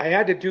I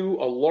had to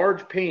do a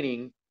large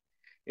painting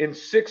in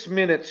 6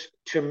 minutes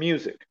to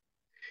music.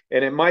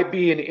 And it might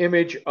be an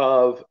image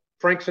of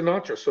Frank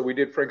Sinatra. So we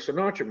did Frank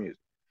Sinatra music.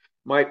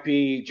 Might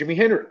be Jimi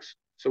Hendrix.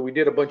 So we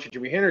did a bunch of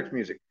Jimi Hendrix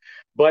music.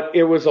 But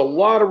it was a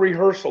lot of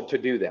rehearsal to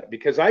do that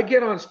because I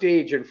get on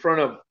stage in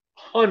front of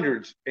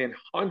hundreds and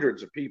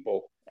hundreds of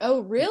people.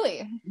 Oh,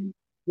 really?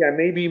 Yeah,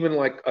 maybe even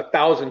like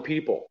 1,000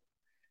 people.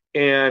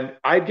 And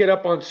I'd get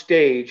up on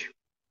stage.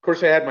 Of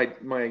course, I had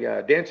my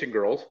dancing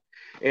girls.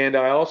 And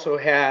I also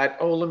had,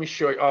 let me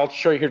show you. I'll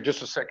show you here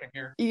just a second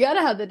here. You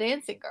gotta have the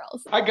dancing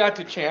girls. I got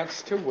the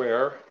chance to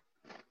wear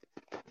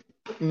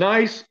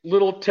nice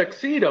little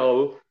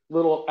tuxedo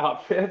little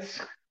outfits.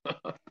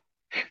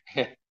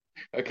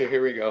 Okay,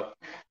 here we go.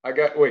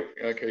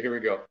 Okay, here we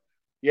go.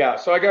 Yeah,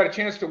 so I got a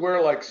chance to wear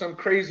like some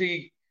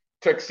crazy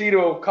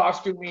tuxedo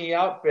costumey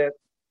outfit.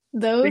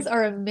 Those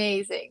are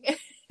amazing.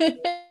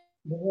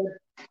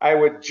 I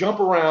would jump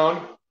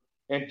around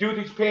and do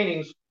these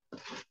paintings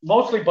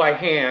mostly by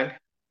hand.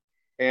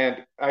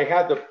 And I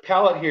had the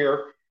palette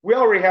here. We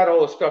already had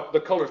all the stuff, the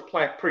colors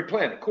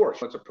pre-planned, of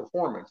course. It's a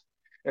performance.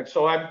 And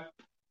so I'm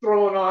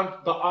throwing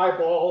on the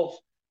eyeballs,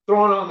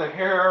 throwing on the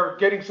hair,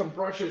 getting some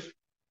brushes,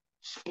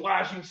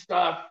 splashing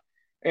stuff.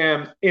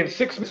 And in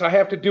 6 minutes, I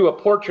have to do a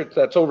portrait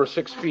that's over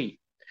 6 feet.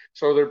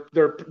 So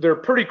they're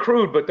pretty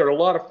crude, but they're a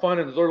lot of fun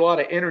and there's a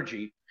lot of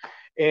energy.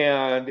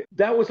 And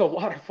that was a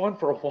lot of fun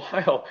for a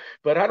while,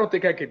 but I don't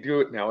think I could do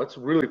it now. It's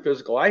really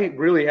physical. I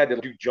really had to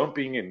do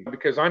jumping and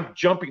because I'm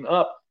jumping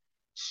up,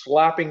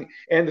 slapping.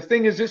 And the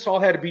thing is, this all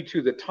had to be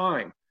to the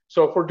time.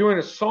 So if we're doing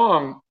a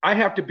song, I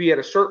have to be at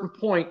a certain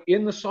point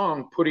in the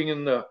song, putting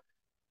in the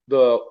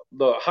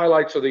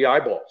highlights of the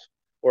eyeballs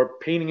or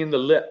painting in the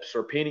lips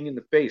or painting in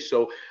the face.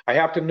 So I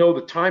have to know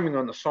the timing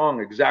on the song,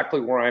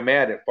 exactly where I'm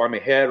at, if I'm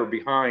ahead or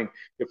behind,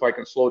 if I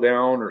can slow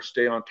down or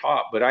stay on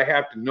top. But I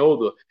have to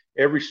know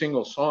every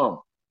single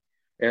song.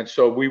 And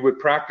so we would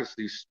practice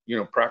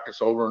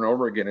practice over and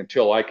over again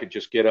until I could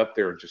just get up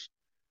there and just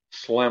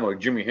slam a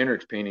Jimi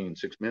Hendrix painting in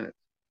 6 minutes.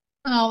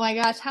 Oh my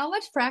gosh, how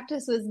much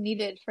practice was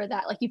needed for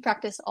that? Like you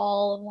practice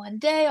all in one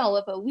day, all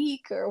of a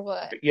week, or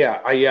what?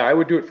 Yeah, I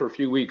would do it for a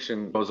few weeks,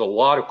 and it was a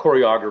lot of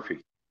choreography.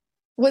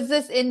 Was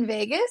this in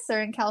Vegas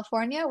or in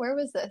California? Where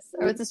was this?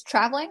 Or was this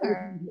traveling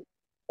or?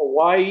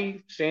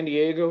 Hawaii, San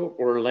Diego,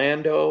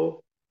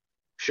 Orlando,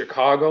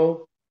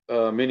 Chicago,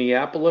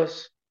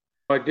 Minneapolis.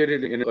 I did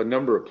it in a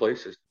number of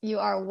places. You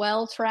are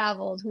well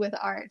traveled with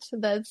art.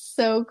 That's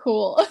so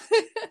cool.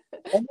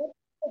 And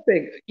that's the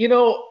thing,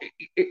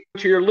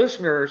 to your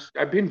listeners,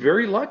 I've been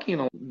very lucky in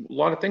a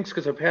lot of things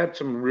because I've had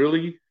some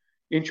really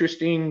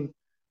interesting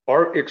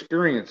art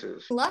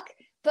experiences. Luck,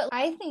 but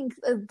I think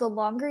the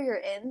longer you're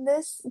in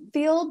this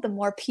field, the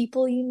more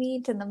people you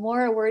meet and the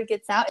more word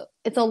gets out.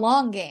 It's a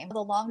long game. The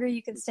longer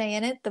you can stay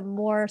in it, the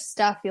more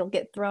stuff you'll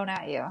get thrown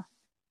at you.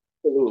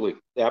 Absolutely.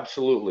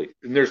 Absolutely.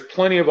 And there's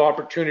plenty of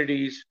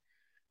opportunities.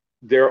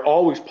 They're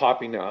always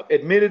popping up.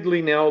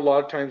 Admittedly, now a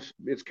lot of times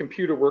it's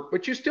computer work,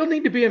 but you still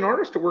need to be an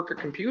artist to work a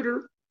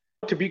computer,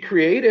 to be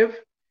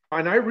creative.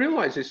 And I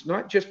realize it's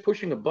not just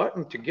pushing a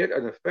button to get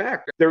an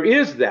effect. There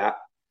is that,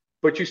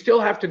 but you still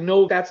have to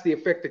know that's the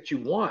effect that you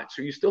want.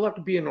 So you still have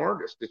to be an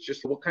artist. It's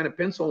just, what kind of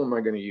pencil am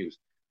I going to use?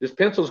 This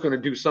pencil is going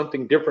to do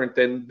something different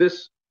than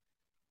this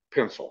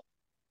pencil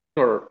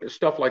or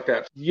stuff like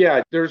that.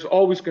 Yeah, there's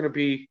always going to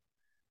be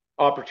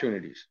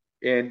opportunities,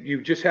 and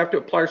you just have to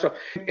apply yourself.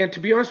 And to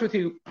be honest with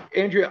you,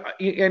 Andrea,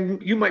 and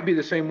you might be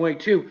the same way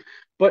too,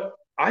 but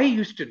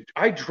I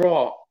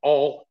draw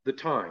all the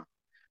time.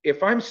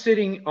 If I'm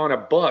sitting on a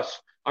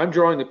bus, I'm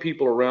drawing the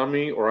people around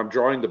me, or I'm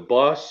drawing the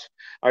bus.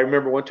 I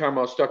remember one time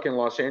I was stuck in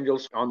Los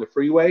Angeles on the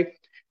freeway.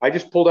 I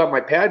just pulled out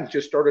my pad and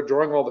just started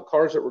drawing all the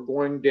cars that were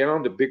going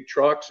down, the big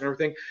trucks and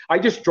everything. I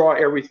just draw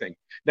everything.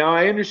 Now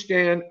I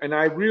understand and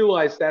I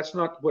realize that's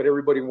not what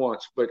everybody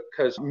wants, but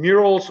because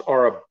murals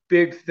are a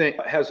big thing,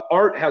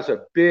 art has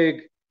a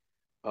big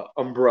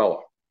umbrella.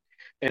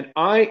 And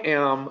I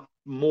am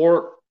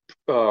more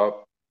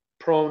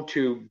prone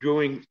to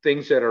doing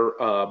things that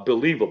are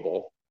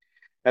believable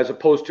as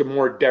opposed to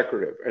more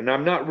decorative. And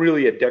I'm not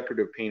really a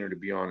decorative painter, to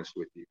be honest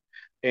with you.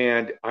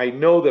 And I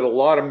know that a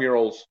lot of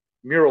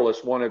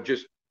muralists want to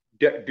just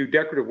do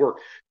decorative work,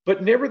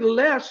 but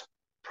nevertheless,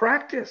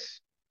 practice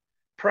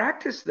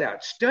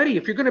that. Study.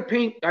 If you're going to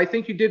paint, I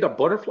think you did a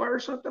butterfly or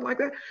something like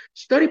that.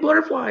 Study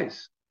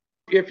butterflies.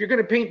 If you're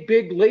going to paint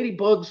big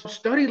ladybugs,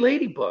 study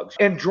ladybugs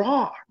and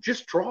draw.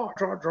 Just draw.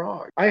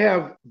 I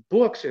have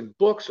books and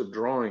books of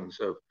drawings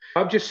of.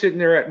 I'm just sitting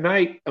there at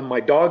night and my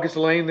dog is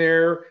laying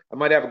there. I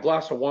might have a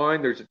glass of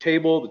wine. There's a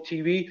table, the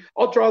TV.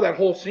 I'll draw that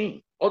whole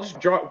scene. I'll just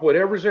draw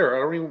whatever's there. I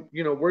don't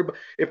even, worry about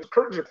if the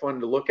curtains are fun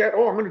to look at.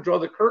 Oh, I'm going to draw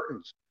the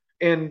curtains.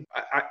 And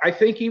I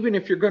think even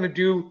if you're going to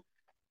do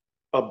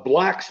a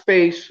black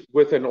space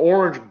with an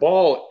orange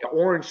ball,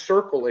 orange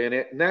circle in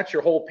it, and that's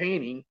your whole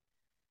painting,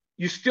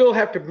 you still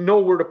have to know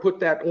where to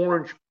put that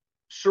orange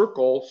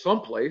circle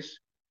someplace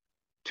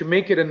to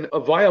make it a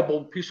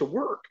viable piece of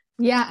work.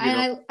 Yeah,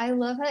 and I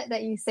love it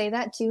that you say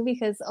that too,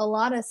 because a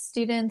lot of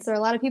students or a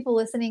lot of people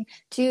listening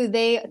too,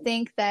 they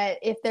think that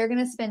if they're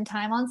going to spend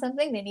time on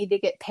something, they need to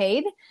get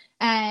paid.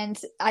 And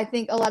I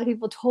think a lot of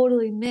people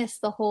totally miss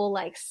the whole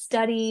like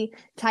study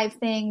type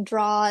thing,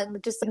 draw,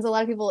 and just because a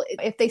lot of people,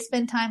 if they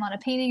spend time on a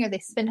painting or they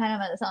spend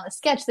time on a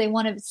sketch, they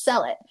want to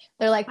sell it.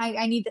 They're like,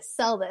 I need to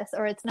sell this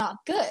or it's not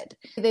good.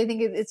 They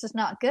think it's just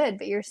not good,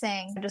 but you're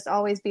saying just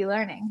always be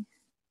learning.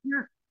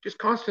 Yeah, just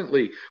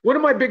constantly. One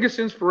of my biggest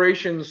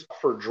inspirations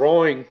for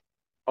drawing,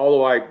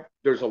 although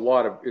there's a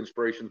lot of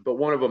inspirations, but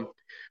one of them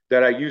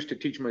that I used to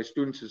teach my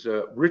students is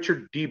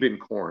Richard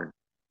Diebenkorn.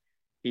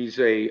 He's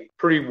a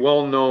pretty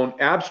well-known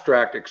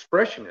abstract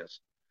expressionist,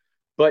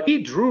 but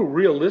he drew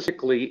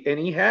realistically, and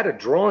he had a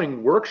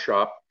drawing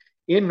workshop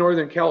in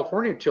Northern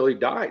California until he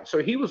died.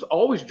 So he was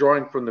always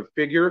drawing from the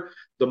figure,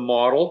 the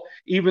model,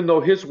 even though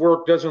his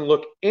work doesn't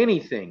look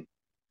anything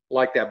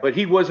like that. But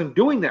he wasn't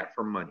doing that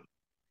for money.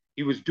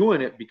 He was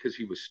doing it because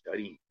he was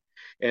studying.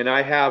 And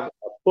I have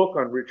a book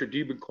on Richard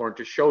Diebenkorn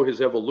to show his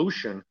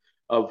evolution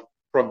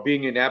from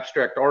being an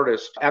abstract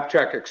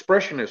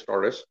expressionist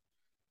artist,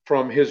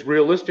 from his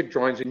realistic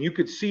drawings. And you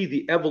could see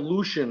the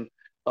evolution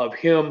of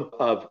him,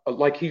 of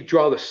like he'd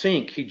draw the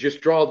sink, he'd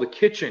just draw the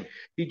kitchen,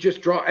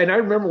 and I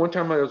remember one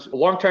time, a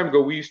long time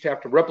ago, we used to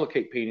have to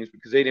replicate paintings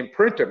because they didn't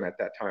print them at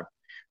that time.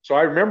 So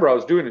I remember I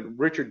was doing a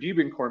Richard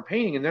Diebenkorn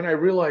painting, and then I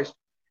realized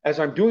as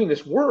I'm doing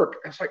this work,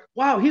 I was like,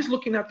 wow, he's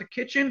looking at the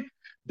kitchen.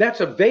 That's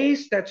a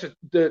vase. That's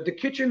the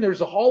kitchen.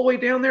 There's a hallway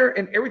down there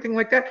and everything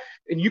like that.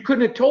 And you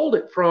couldn't have told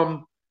it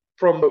from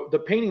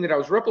the painting that I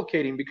was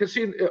replicating because,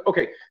 see,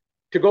 okay,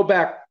 to go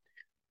back,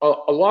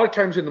 a lot of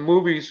times in the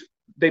movies,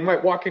 they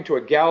might walk into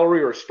a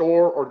gallery or a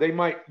store, or they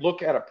might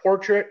look at a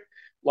portrait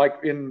like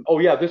oh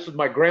yeah, this is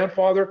my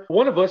grandfather.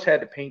 One of us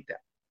had to paint that.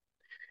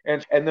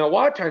 And then a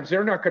lot of times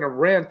they're not going to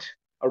rent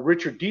a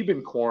Richard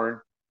Diebenkorn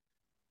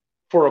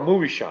for a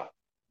movie shot.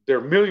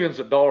 They're millions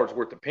of dollars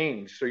worth of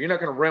paintings, so you're not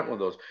going to rent one of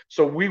those.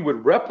 So we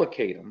would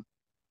replicate them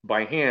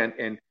by hand,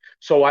 and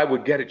so I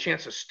would get a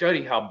chance to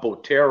study how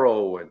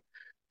Botero and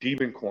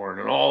Diebenkorn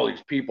and all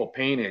these people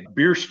painted,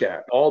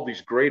 Bierstadt, all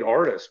these great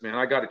artists. Man,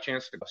 I got a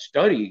chance to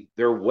study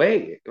their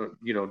way.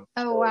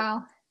 Oh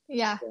wow,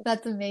 yeah,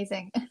 that's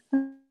amazing.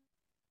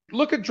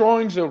 Look at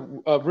drawings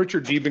of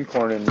Richard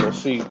Diebenkorn, and you'll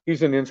see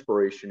he's an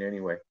inspiration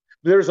anyway.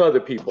 There's other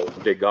people,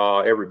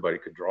 Degas, everybody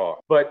could draw.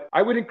 But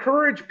I would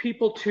encourage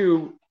people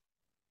to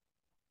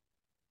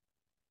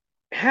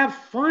have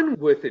fun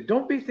with it.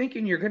 Don't be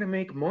thinking you're going to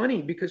make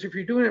money, because if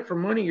you're doing it for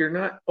money, you're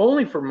not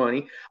only for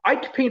money. I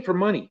paint for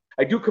money.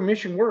 I do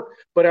commission work,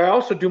 but I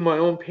also do my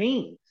own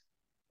paintings.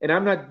 And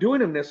I'm not doing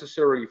them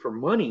necessarily for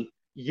money.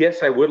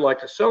 Yes, I would like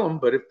to sell them,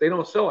 but if they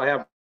don't sell, I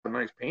have a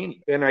nice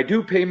painting. And I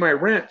do pay my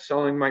rent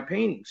selling my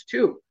paintings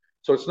too.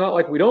 So it's not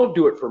like we don't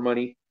do it for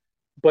money,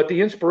 but the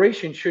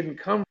inspiration shouldn't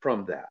come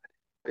from that.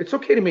 It's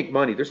okay to make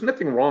money. There's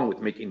nothing wrong with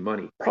making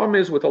money. Problem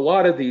is with a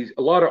lot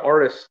of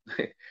artists,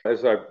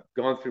 as I've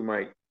gone through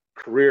my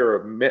career,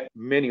 I've met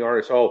many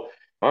artists. Oh,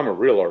 I'm a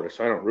real artist.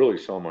 I don't really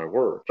sell my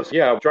work.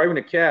 Yeah, driving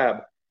a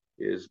cab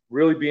is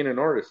really being an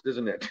artist,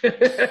 isn't it?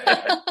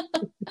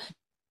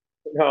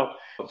 No.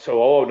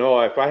 So, oh no,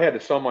 if I had to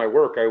sell my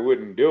work, I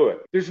wouldn't do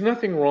it. There's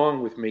nothing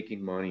wrong with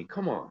making money.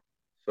 Come on.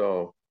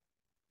 So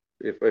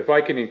if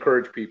I can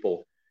encourage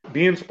people,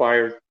 be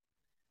inspired,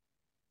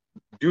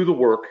 do the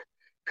work.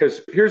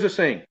 Because here's the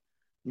saying,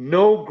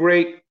 no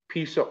great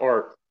piece of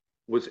art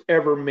was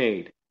ever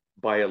made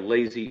by a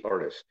lazy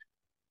artist.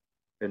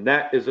 And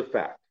that is a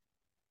fact.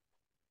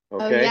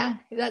 Okay? Oh yeah,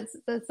 that's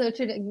so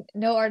true.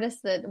 No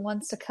artist that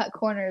wants to cut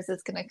corners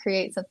is going to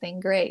create something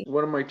great.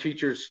 One of my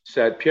teachers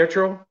said,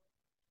 Pietro,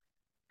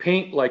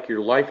 paint like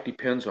your life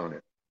depends on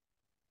it.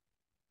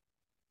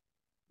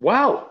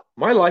 Wow,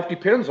 my life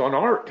depends on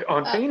art,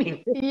 on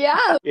painting.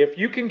 Yeah. If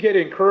you can get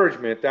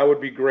encouragement, that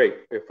would be great.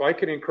 If I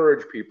can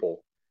encourage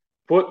people,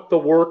 put the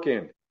work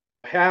in.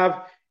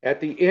 Have, at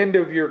the end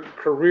of your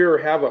career,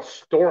 have a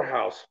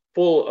storehouse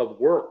full of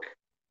work.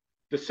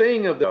 The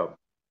saying of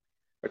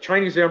a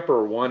Chinese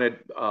emperor wanted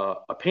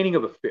a painting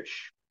of a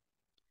fish.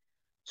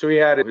 So he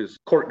had his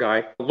court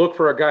guy look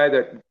for a guy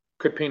that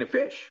could paint a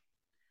fish.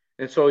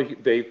 And so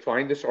they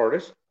find this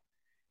artist,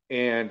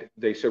 and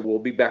they said, we'll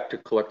be back to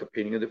collect a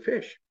painting of the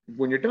fish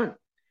when you're done.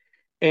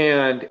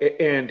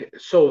 And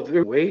so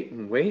they wait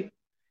and wait,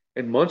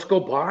 and months go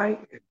by,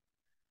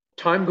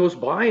 time goes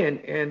by,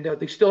 and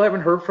they still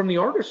haven't heard from the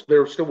artist.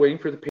 They're still waiting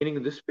for the painting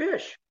of this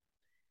fish.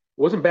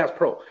 It wasn't Bass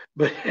Pro,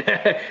 but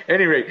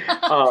anyway,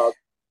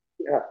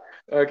 yeah.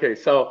 Okay,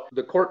 so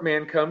the court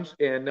man comes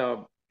and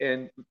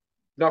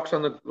knocks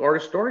on the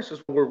artist's door and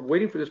says, we're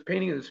waiting for this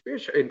painting of this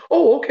fish. And,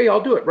 oh, okay, I'll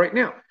do it right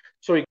now.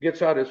 So he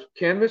gets out his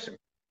canvas and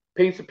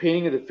paints the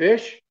painting of the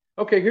fish.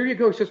 Okay, here you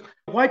go. He says,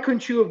 why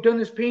couldn't you have done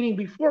this painting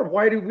before?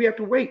 Why did we have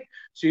to wait?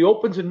 So he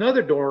opens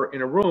another door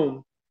in a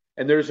room,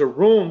 and there's a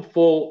room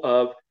full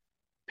of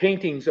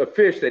paintings of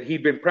fish that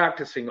he'd been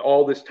practicing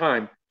all this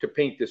time to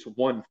paint this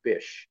one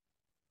fish.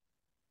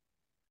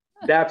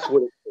 That's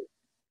what it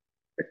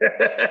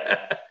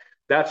takes.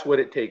 That's what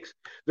it takes.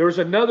 There's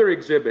another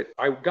exhibit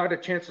I got a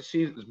chance to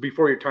see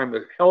before your time,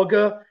 the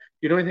Helga.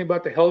 You know anything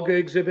about the Helga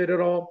exhibit at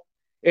all?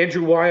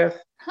 Andrew Wyeth?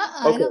 Okay.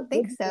 I don't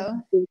think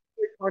so. It's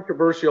a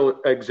controversial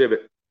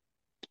exhibit.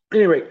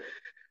 Anyway,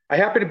 I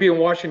happened to be in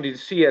Washington,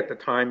 D.C. at the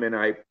time, and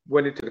I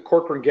went into the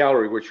Corcoran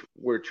Gallery, which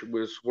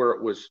was where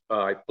it was,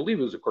 I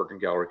believe it was the Corcoran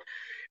Gallery.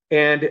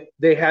 And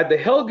they had the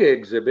Helga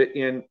exhibit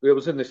it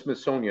was in the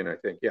Smithsonian, I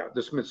think. Yeah,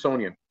 the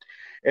Smithsonian.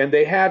 And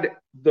they had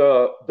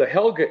the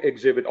Helga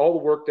exhibit, all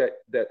the work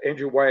that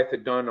Andrew Wyeth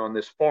had done on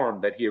this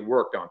farm that he had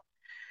worked on.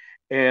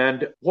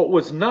 And what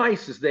was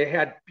nice is they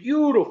had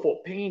beautiful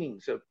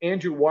paintings of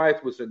Andrew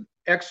Wyeth was an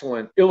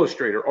excellent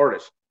illustrator,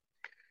 artist.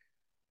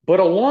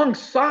 But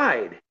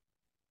alongside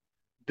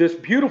this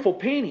beautiful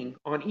painting,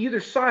 on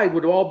either side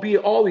would all be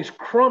all these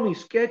crummy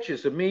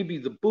sketches of maybe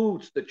the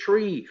boots, the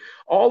tree,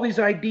 all these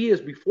ideas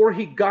before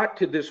he got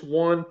to this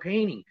one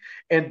painting.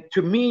 And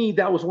to me,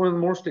 that was one of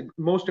the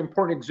most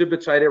important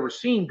exhibits I'd ever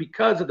seen,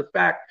 because of the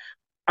fact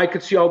I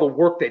could see all the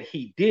work that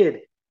he did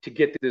to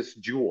get to this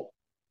jewel.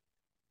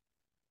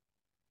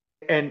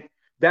 And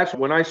that's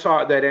when I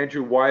saw that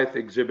Andrew Wyeth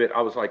exhibit,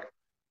 I was like,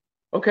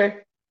 okay,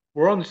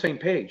 we're on the same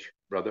page,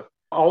 brother.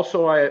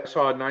 Also, I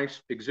saw a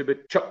nice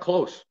exhibit, Chuck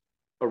Close,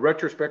 a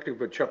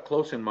retrospective of Chuck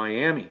Close in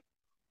Miami.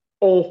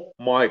 Oh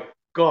my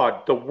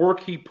God, the work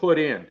he put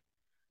in.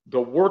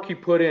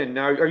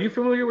 Now, are you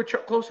familiar with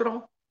Chuck Close at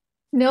all?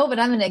 No, but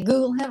I'm going to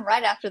Google him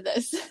right after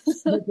this.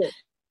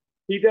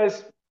 He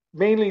does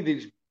mainly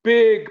these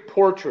big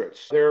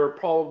portraits. They're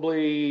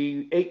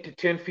probably 8 to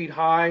 10 feet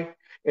high,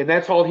 and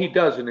that's all he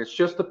does. And it's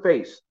just the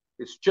face.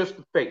 It's just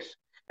the face.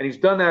 And he's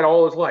done that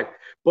all his life.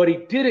 But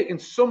he did it in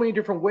so many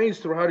different ways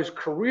throughout his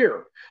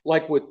career,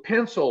 like with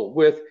pencil,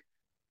 with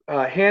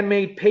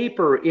handmade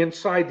paper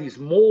inside these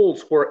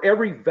molds where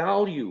every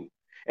value,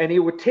 and it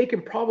would take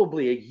him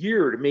probably a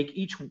year to make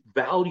each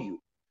value.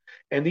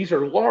 And these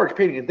are large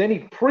paintings. And then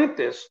he'd print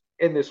this,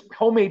 and this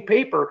homemade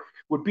paper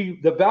would be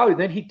the value.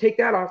 Then he'd take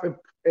that off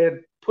and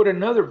put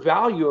another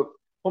value of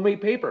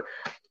homemade paper.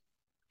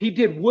 He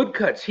did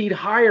woodcuts. He'd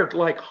hired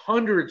like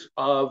hundreds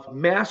of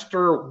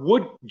master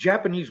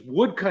Japanese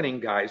woodcutting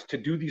guys to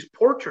do these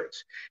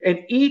portraits. And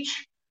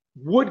each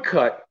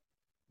woodcut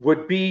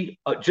would be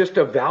just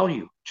a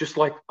value, just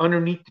like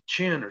underneath the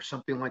chin or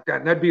something like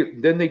that.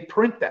 And then they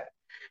print that.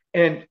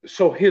 And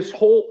so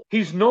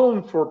he's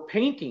known for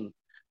painting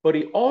but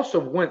he also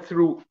went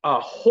through a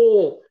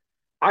whole,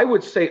 I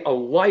would say, a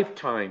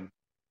lifetime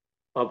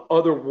of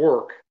other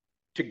work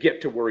to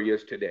get to where he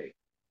is today.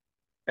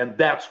 And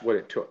that's what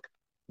it took.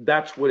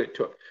 That's what it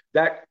took.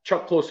 That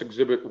Chuck Close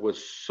exhibit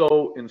was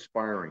so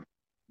inspiring,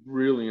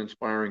 really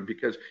inspiring,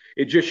 because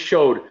it just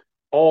showed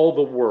all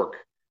the work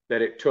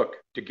that it took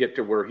to get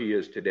to where he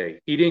is today.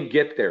 He didn't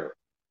get there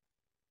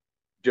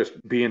just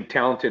being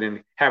talented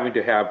and having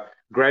to have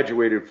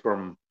graduated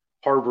from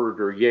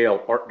Harvard or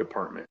Yale art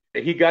department.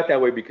 He got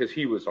that way because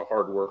he was a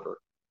hard worker.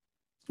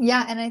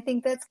 Yeah, and I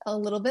think that's a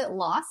little bit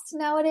lost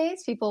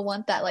nowadays. People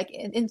want that like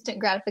instant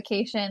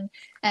gratification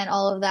and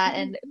all of that,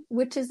 and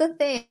which is a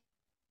thing.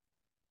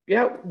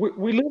 Yeah,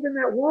 we live in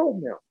that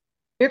world now.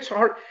 It's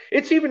hard.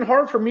 It's even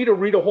hard for me to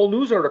read a whole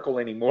news article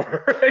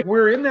anymore.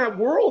 We're in that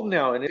world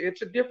now, and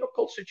it's a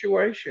difficult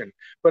situation.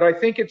 But I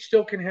think it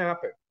still can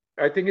happen.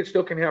 I think it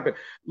still can happen.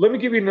 Let me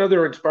give you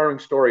another inspiring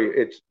story.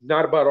 It's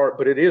not about art,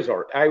 but it is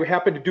art. I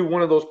happened to do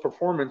one of those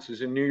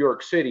performances in New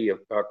York City a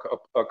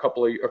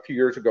few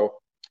years ago,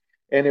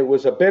 and it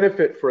was a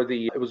benefit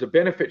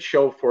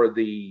show for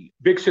the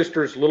Big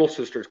Sisters Little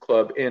Sisters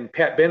Club, and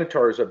Pat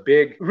Benatar is a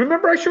big.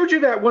 Remember I showed you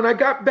that when I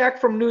got back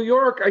from New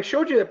York. I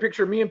showed you that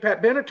picture of me and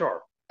Pat Benatar.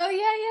 Oh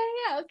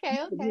yeah. Okay.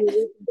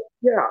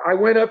 Yeah, I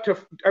went up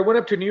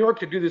to New York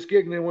to do this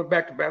gig, and then went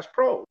back to Bass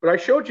Pro. But I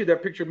showed you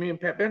that picture of me and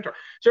Pat Benatar.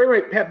 So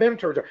anyway, Pat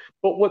Benatar.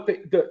 But what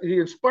the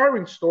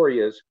inspiring story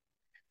is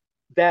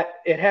that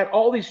it had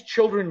all these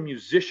children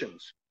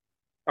musicians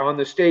on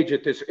the stage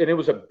at this, and it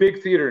was a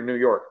big theater in New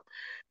York.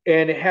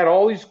 And it had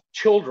all these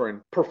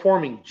children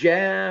performing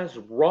jazz,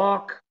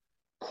 rock,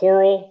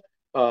 choral,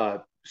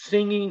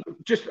 singing,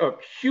 just a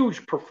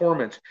huge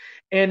performance.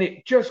 And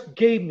it just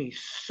gave me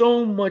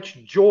so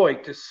much joy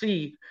to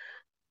see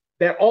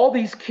that all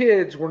these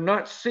kids were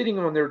not sitting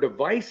on their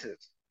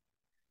devices,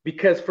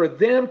 because for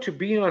them to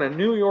be on a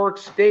New York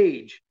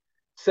stage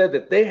said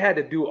that they had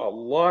to do a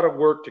lot of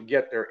work to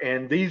get there.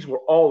 And these were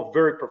all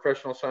very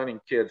professional sounding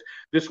kids.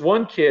 This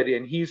one kid,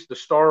 and he's the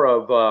star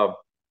of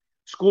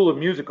School of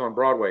Music on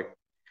Broadway.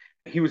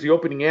 He was the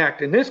opening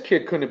act, and this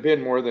kid couldn't have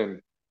been more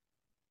than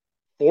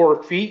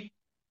 4 feet,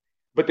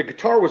 but the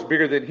guitar was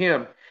bigger than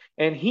him.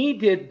 And he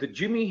did the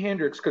Jimi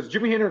Hendrix, because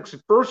Jimi Hendrix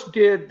first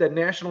did the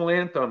national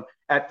anthem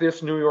at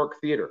this New York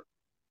theater.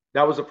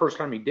 That was the first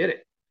time he did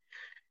it.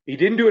 He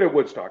didn't do it at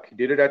Woodstock. He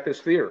did it at this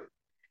theater.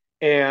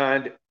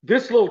 And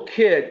this little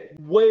kid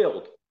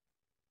wailed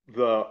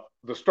the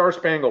Star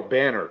Spangled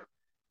Banner.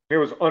 It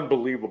was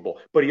unbelievable.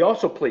 But he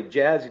also played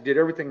jazz. He did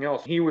everything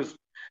else.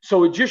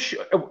 So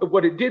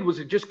what it did was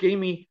it just gave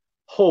me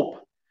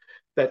hope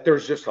that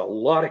there's just a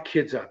lot of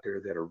kids out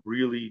there that are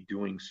really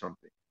doing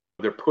something.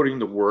 They're putting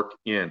the work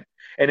in.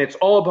 And it's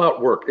all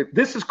about work.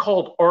 This is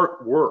called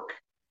artwork.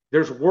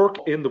 There's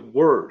work in the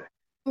word.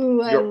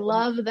 Ooh, I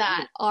love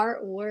that.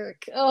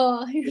 Artwork.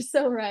 Oh, you're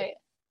so right.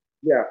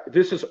 Yeah,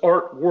 this is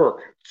artwork.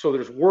 So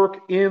there's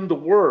work in the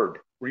word.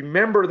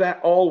 Remember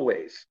that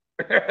always.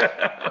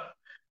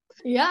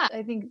 Yeah,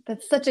 I think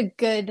that's such a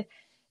good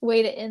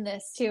way to end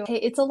this too. Hey,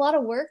 it's a lot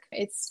of work.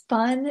 It's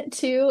fun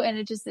too, and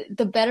it just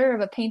the better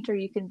of a painter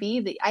you can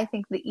be, I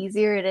think the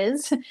easier it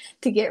is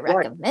to get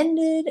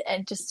recommended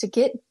and just to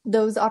get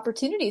those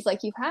opportunities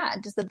like you've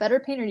had. Just the better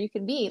painter you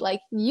can be.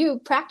 Like you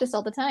practice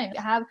all the time.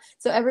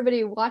 So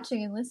everybody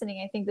watching and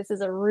listening, I think this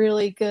is a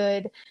really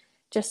good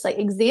just like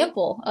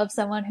example of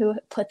someone who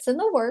puts in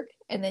the work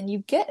and then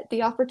you get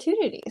the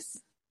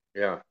opportunities.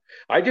 Yeah.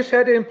 I just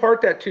had to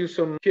impart that to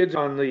some kids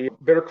on the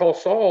Better Call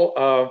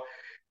Saul.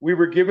 We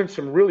were given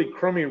some really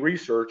crummy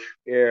research,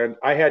 and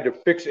I had to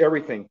fix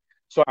everything.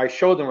 So I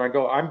showed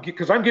them,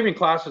 because I'm giving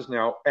classes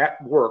now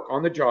at work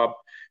on the job,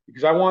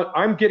 because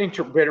I'm getting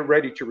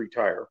ready to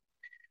retire.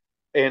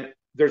 And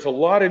there's a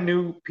lot of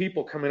new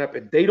people coming up,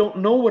 and they don't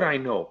know what I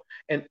know.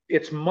 And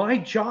it's my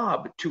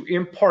job to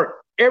impart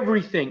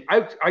everything.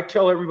 I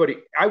tell everybody,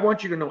 I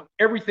want you to know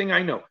everything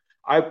I know.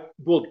 I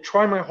will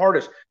try my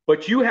hardest,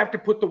 but you have to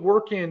put the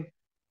work in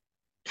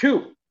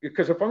too,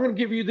 because if I'm going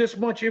to give you this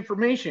much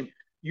information,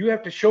 you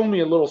have to show me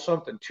a little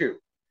something too.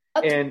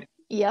 And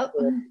yep.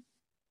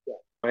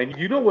 And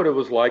you know what it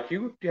was like.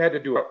 You had to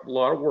do a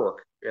lot of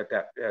work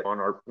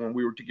when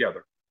we were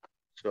together.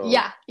 So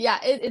yeah,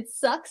 it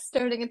sucks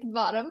starting at the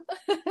bottom.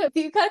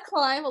 You gotta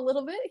climb a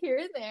little bit here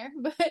and there,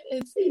 but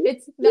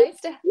it's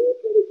nice to.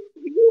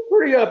 You were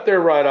pretty up there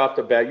right off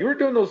the bat. You were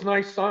doing those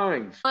nice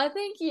signs.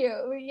 Thank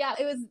you. Yeah,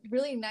 it was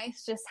really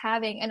nice just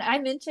having, and I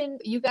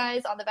mentioned you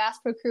guys on the Bass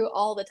Pro Crew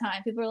all the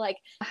time. People are like,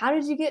 how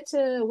did you get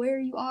to where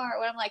you are?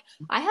 When I'm like,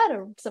 I had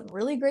some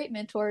really great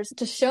mentors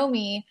to show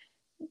me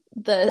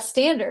the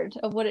standard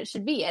of what it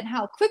should be and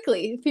how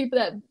quickly people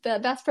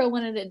that Bass Pro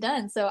wanted it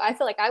done. So I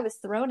feel like I was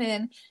thrown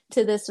in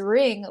to this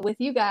ring with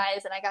you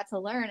guys, and I got to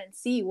learn and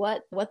see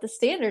what the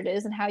standard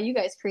is and how you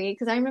guys create.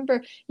 Because I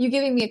remember you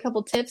giving me a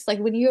couple tips, like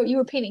when you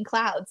were painting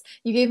clouds,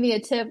 you gave me a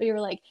tip. You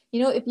were like,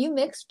 if you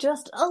mix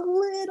just a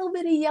little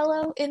bit of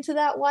yellow into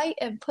that white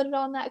and put it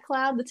on that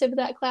cloud, the tip of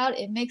that cloud,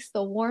 it makes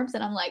the warmth.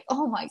 And I'm like,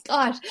 oh my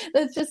gosh,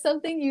 that's just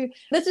something you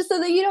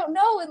don't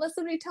know unless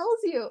somebody tells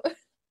you.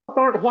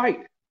 Aren't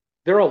white.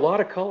 There are a lot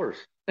of colors.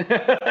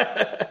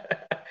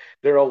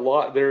 There's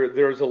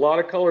a lot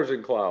of colors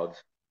in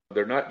clouds.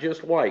 They're not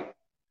just white.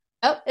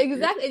 Oh,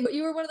 exactly.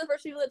 You were one of the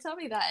first people to tell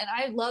me that, and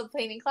I love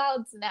painting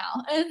clouds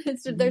now. And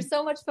they're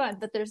so much fun.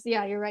 But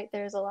yeah, you're right.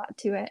 There's a lot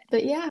to it.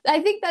 But yeah,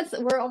 I think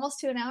we're almost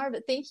to an hour.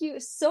 But thank you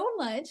so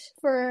much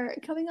for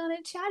coming on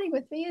and chatting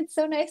with me. It's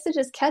so nice to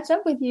just catch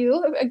up with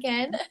you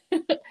again.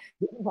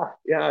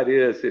 Yeah, it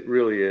is. It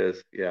really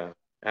is. Yeah,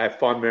 I have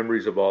fond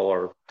memories of all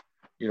our,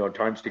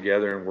 times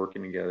together and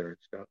working together and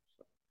stuff.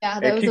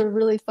 Yeah, that And was keep a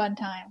really fun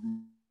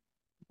time.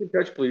 in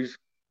touch, please.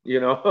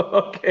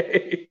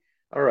 Okay.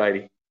 All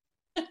righty.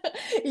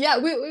 Yeah,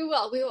 we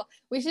will. We will.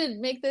 We should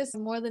make this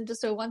more than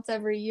just a once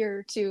every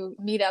year to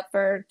meet up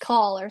or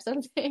call or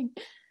something.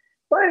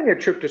 Planning a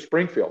trip to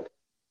Springfield.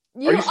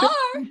 You Are you still?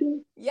 are?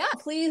 Yeah.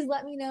 Please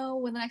let me know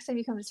when the next time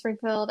you come to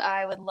Springfield.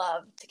 I would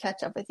love to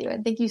catch up with you.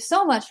 And thank you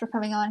so much for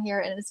coming on here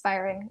and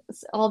inspiring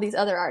all these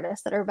other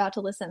artists that are about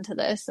to listen to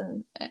this.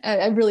 And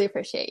I really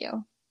appreciate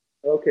you.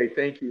 Okay,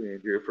 thank you,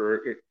 Andrea,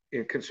 for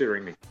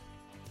considering me.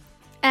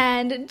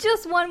 And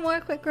just one more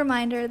quick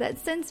reminder that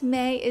since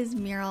May is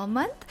Mural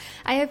Month,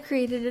 I have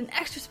created an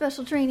extra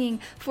special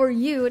training for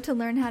you to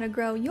learn how to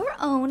grow your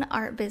own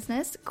art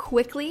business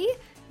quickly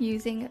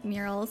using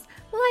murals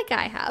like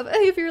I have.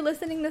 If you're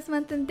listening this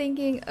month and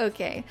thinking,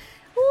 okay,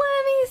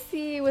 let me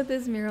see what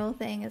this mural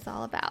thing is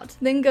all about,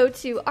 then go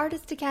to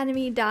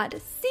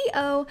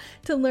artistacademy.co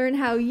to learn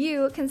how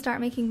you can start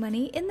making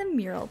money in the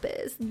mural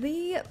biz.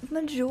 The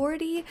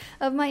majority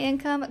of my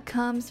income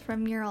comes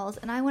from murals,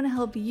 and I want to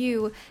help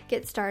you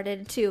get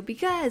started too,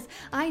 because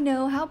I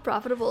know how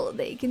profitable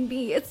they can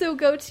be. So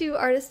go to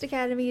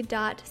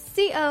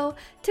artistacademy.co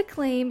to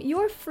claim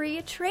your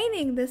free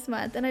training this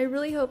month, and I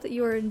really hope that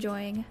you are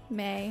enjoying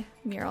May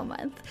Mural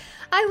Month.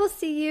 I will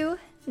see you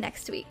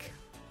next week.